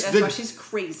she's, and it's that's why she's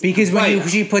crazy. Because when Right.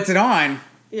 she puts it on,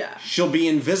 yeah. she'll be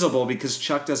invisible because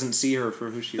Chuck doesn't see her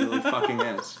for who she really fucking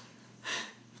is.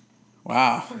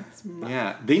 wow.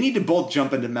 Yeah, they need to both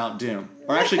jump into Mount Doom,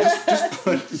 or actually just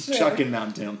put Chuck in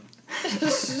Mount Doom.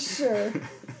 Sure.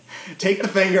 Take the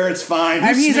finger, it's fine.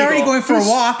 I mean, he's already Smeagol? going for a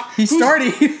walk. He's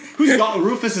starting.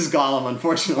 Rufus is Gollum,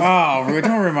 unfortunately.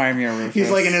 Don't remind me of Rufus.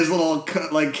 He's like in his little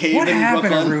like cave What in happened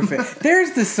Brooklyn. to Rufus?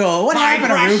 There's the soul. What My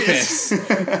happened precious. to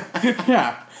Rufus?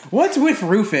 Yeah. What's with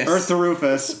Rufus? Earth to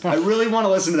Rufus. I really want to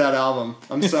listen to that album.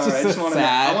 I'm sorry. It's I just so want to.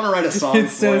 sad. I want to write a song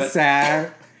It's for so it.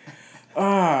 sad.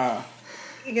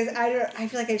 Because I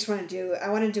feel like I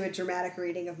want to do a dramatic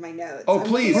reading of my notes. Oh, I'm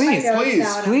please, looking at my notes please,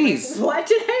 now and I'm please. like, what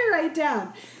did I write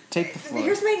down? Take the floor.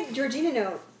 Here's my Georgina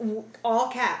note, all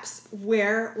caps.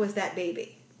 Where was that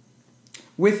baby?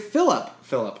 With Philip.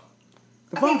 Philip.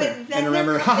 father. but then And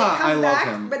remember, they haha, come I love back,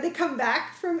 him. But they come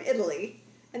back from Italy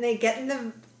and they get in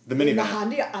the minivan.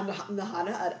 the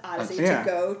Honda Odyssey Yeah. to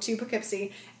go to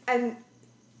Poughkeepsie, and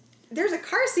there's a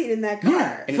car seat in that car.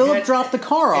 Yeah. And it Philip had- dropped the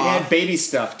car It off. had baby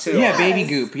stuff too. Yeah, baby Yes.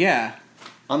 goop. Yeah.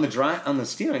 On the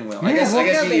steering wheel. Yeah, I guess well,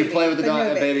 you, no you baby, play with the but dog,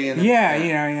 no a baby, and Yeah,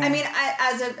 you know, yeah. I mean,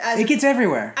 as it gets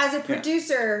everywhere. a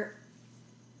producer.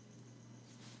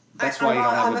 That's why you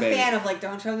don't have I'm a baby. fan of like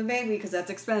don't show the baby because that's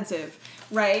expensive,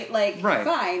 right? Like Right.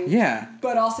 fine. Yeah.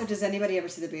 But also, does anybody ever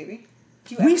see the baby?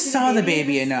 Do you We ever see saw the in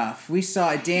baby this? enough. We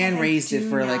saw it. Dan I raised it do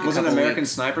for like not. a Was it couple an American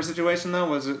weeks. Sniper situation though?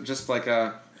 Was it just like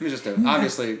a? It was just a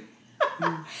obviously.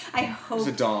 I hope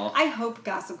a doll. I hope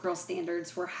Gossip Girl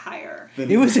standards were higher.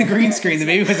 It was a green screen. The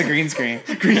baby was a green screen.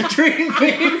 green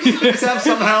baby. Just have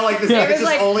somehow like this. Yeah. Like, it's It was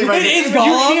just like- only right. It is You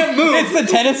Gollum. can't move. It's the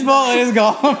tennis ball. It is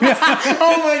Gollum. Yeah.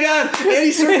 Oh my god!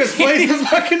 Andy Serkis plays the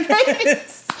fucking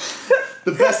babies.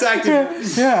 The best acted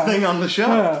Yeah. thing on the show.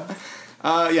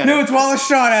 Yeah. No, it's Wallace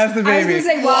Shawn as the I was baby. going to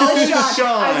say Wallace Wallace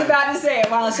Shawn. I Shawn. was about to say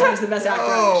it. Wallace Shawn is the best actor on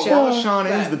Oh, the show. Wallace Shawn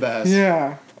is But the best.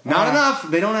 Yeah. Not enough.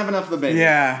 They don't have enough of the baby.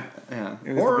 Yeah. Yeah.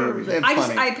 It was Or the baby. they have I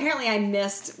plenty. apparently I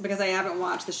missed because I haven't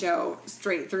watched the show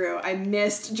straight through. I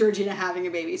missed Georgina having a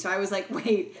baby, so I was like,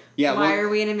 "Wait, Yeah, why well- are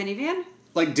we in a minivan?"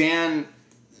 Like Dan,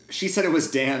 she said it was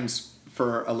Dan's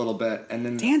for a little bit, and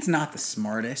then Dan's not the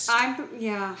smartest.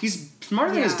 Yeah. he's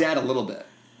smarter than his Yeah. dad a little bit.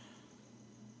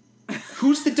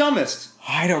 Who's the dumbest?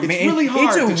 I don't. It's man, really hard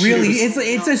It's a to really. choose. It's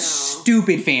don't know. a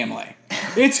stupid family.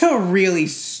 It's a really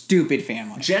stupid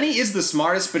family. Jenny is the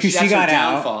smartest, but she Because she has got her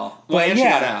out. downfall. Well, and she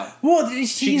got out. Well, she,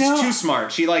 She's you know, too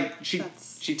smart. She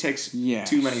That's- she takes yeah,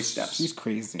 too many steps. She's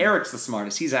crazy. Eric's the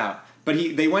smartest. He's out. But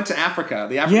they went to Africa,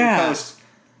 the African Yeah. coast.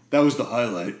 That was the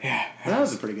highlight. Yeah. That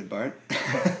was a pretty good Bart.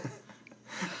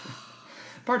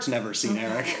 Bart's never seen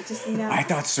Eric. Just I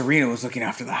thought Serena was looking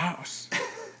after the house.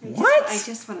 I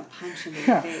just want to punch him in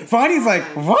the face. Bonnie's like,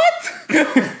 what?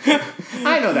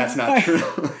 I know that's not true.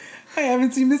 I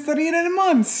haven't seen Miss Serena in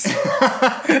months.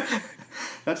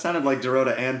 That sounded like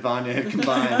Dorota and Vanya had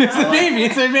combined. It's a baby.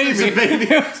 It's a baby. It's a baby.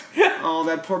 Oh,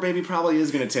 that poor baby probably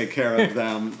is going to take care of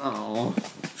them. Oh,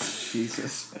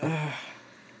 Jesus.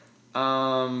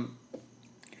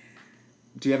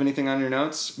 Do you have anything on your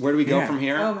notes? Where do we go Yeah. from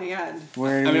here? Oh my god.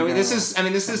 Where do I we mean, go this is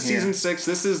from season here? 6.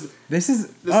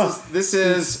 This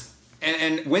is,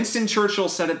 and Winston Churchill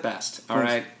said it best. All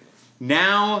right.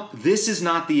 Now, this is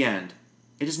not the end.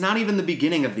 It is not even the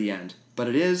beginning of the end, but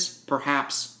it is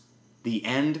perhaps the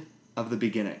end of the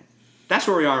beginning. That's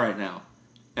where we are right now,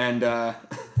 and I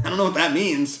don't know what that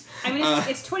means. I mean,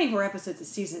 it's 24 episodes a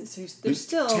season, so there's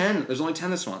still 10. There's only 10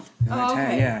 this one, Oh,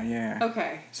 okay. Yeah.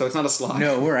 Okay. so it's not a slog.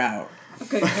 No, we're out.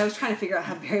 Okay. 'Cause I was trying to figure out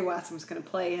how Barry Watson was going to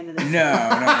play into this.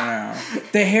 No.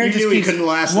 The hair You just knew he keeps. couldn't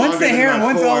last once longer the than hair, about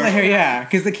once all 4. the hair, yeah,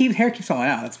 because the hair keeps falling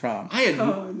out. That's the problem. I had,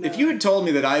 Oh, no. if you had told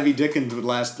me that Ivy Dickens would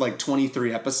last like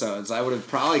 23 episodes, I would have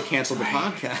probably canceled the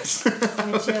podcast.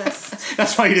 I just.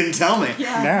 That's why you didn't tell me.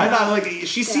 Yeah. No. I thought like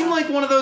she seemed like one of those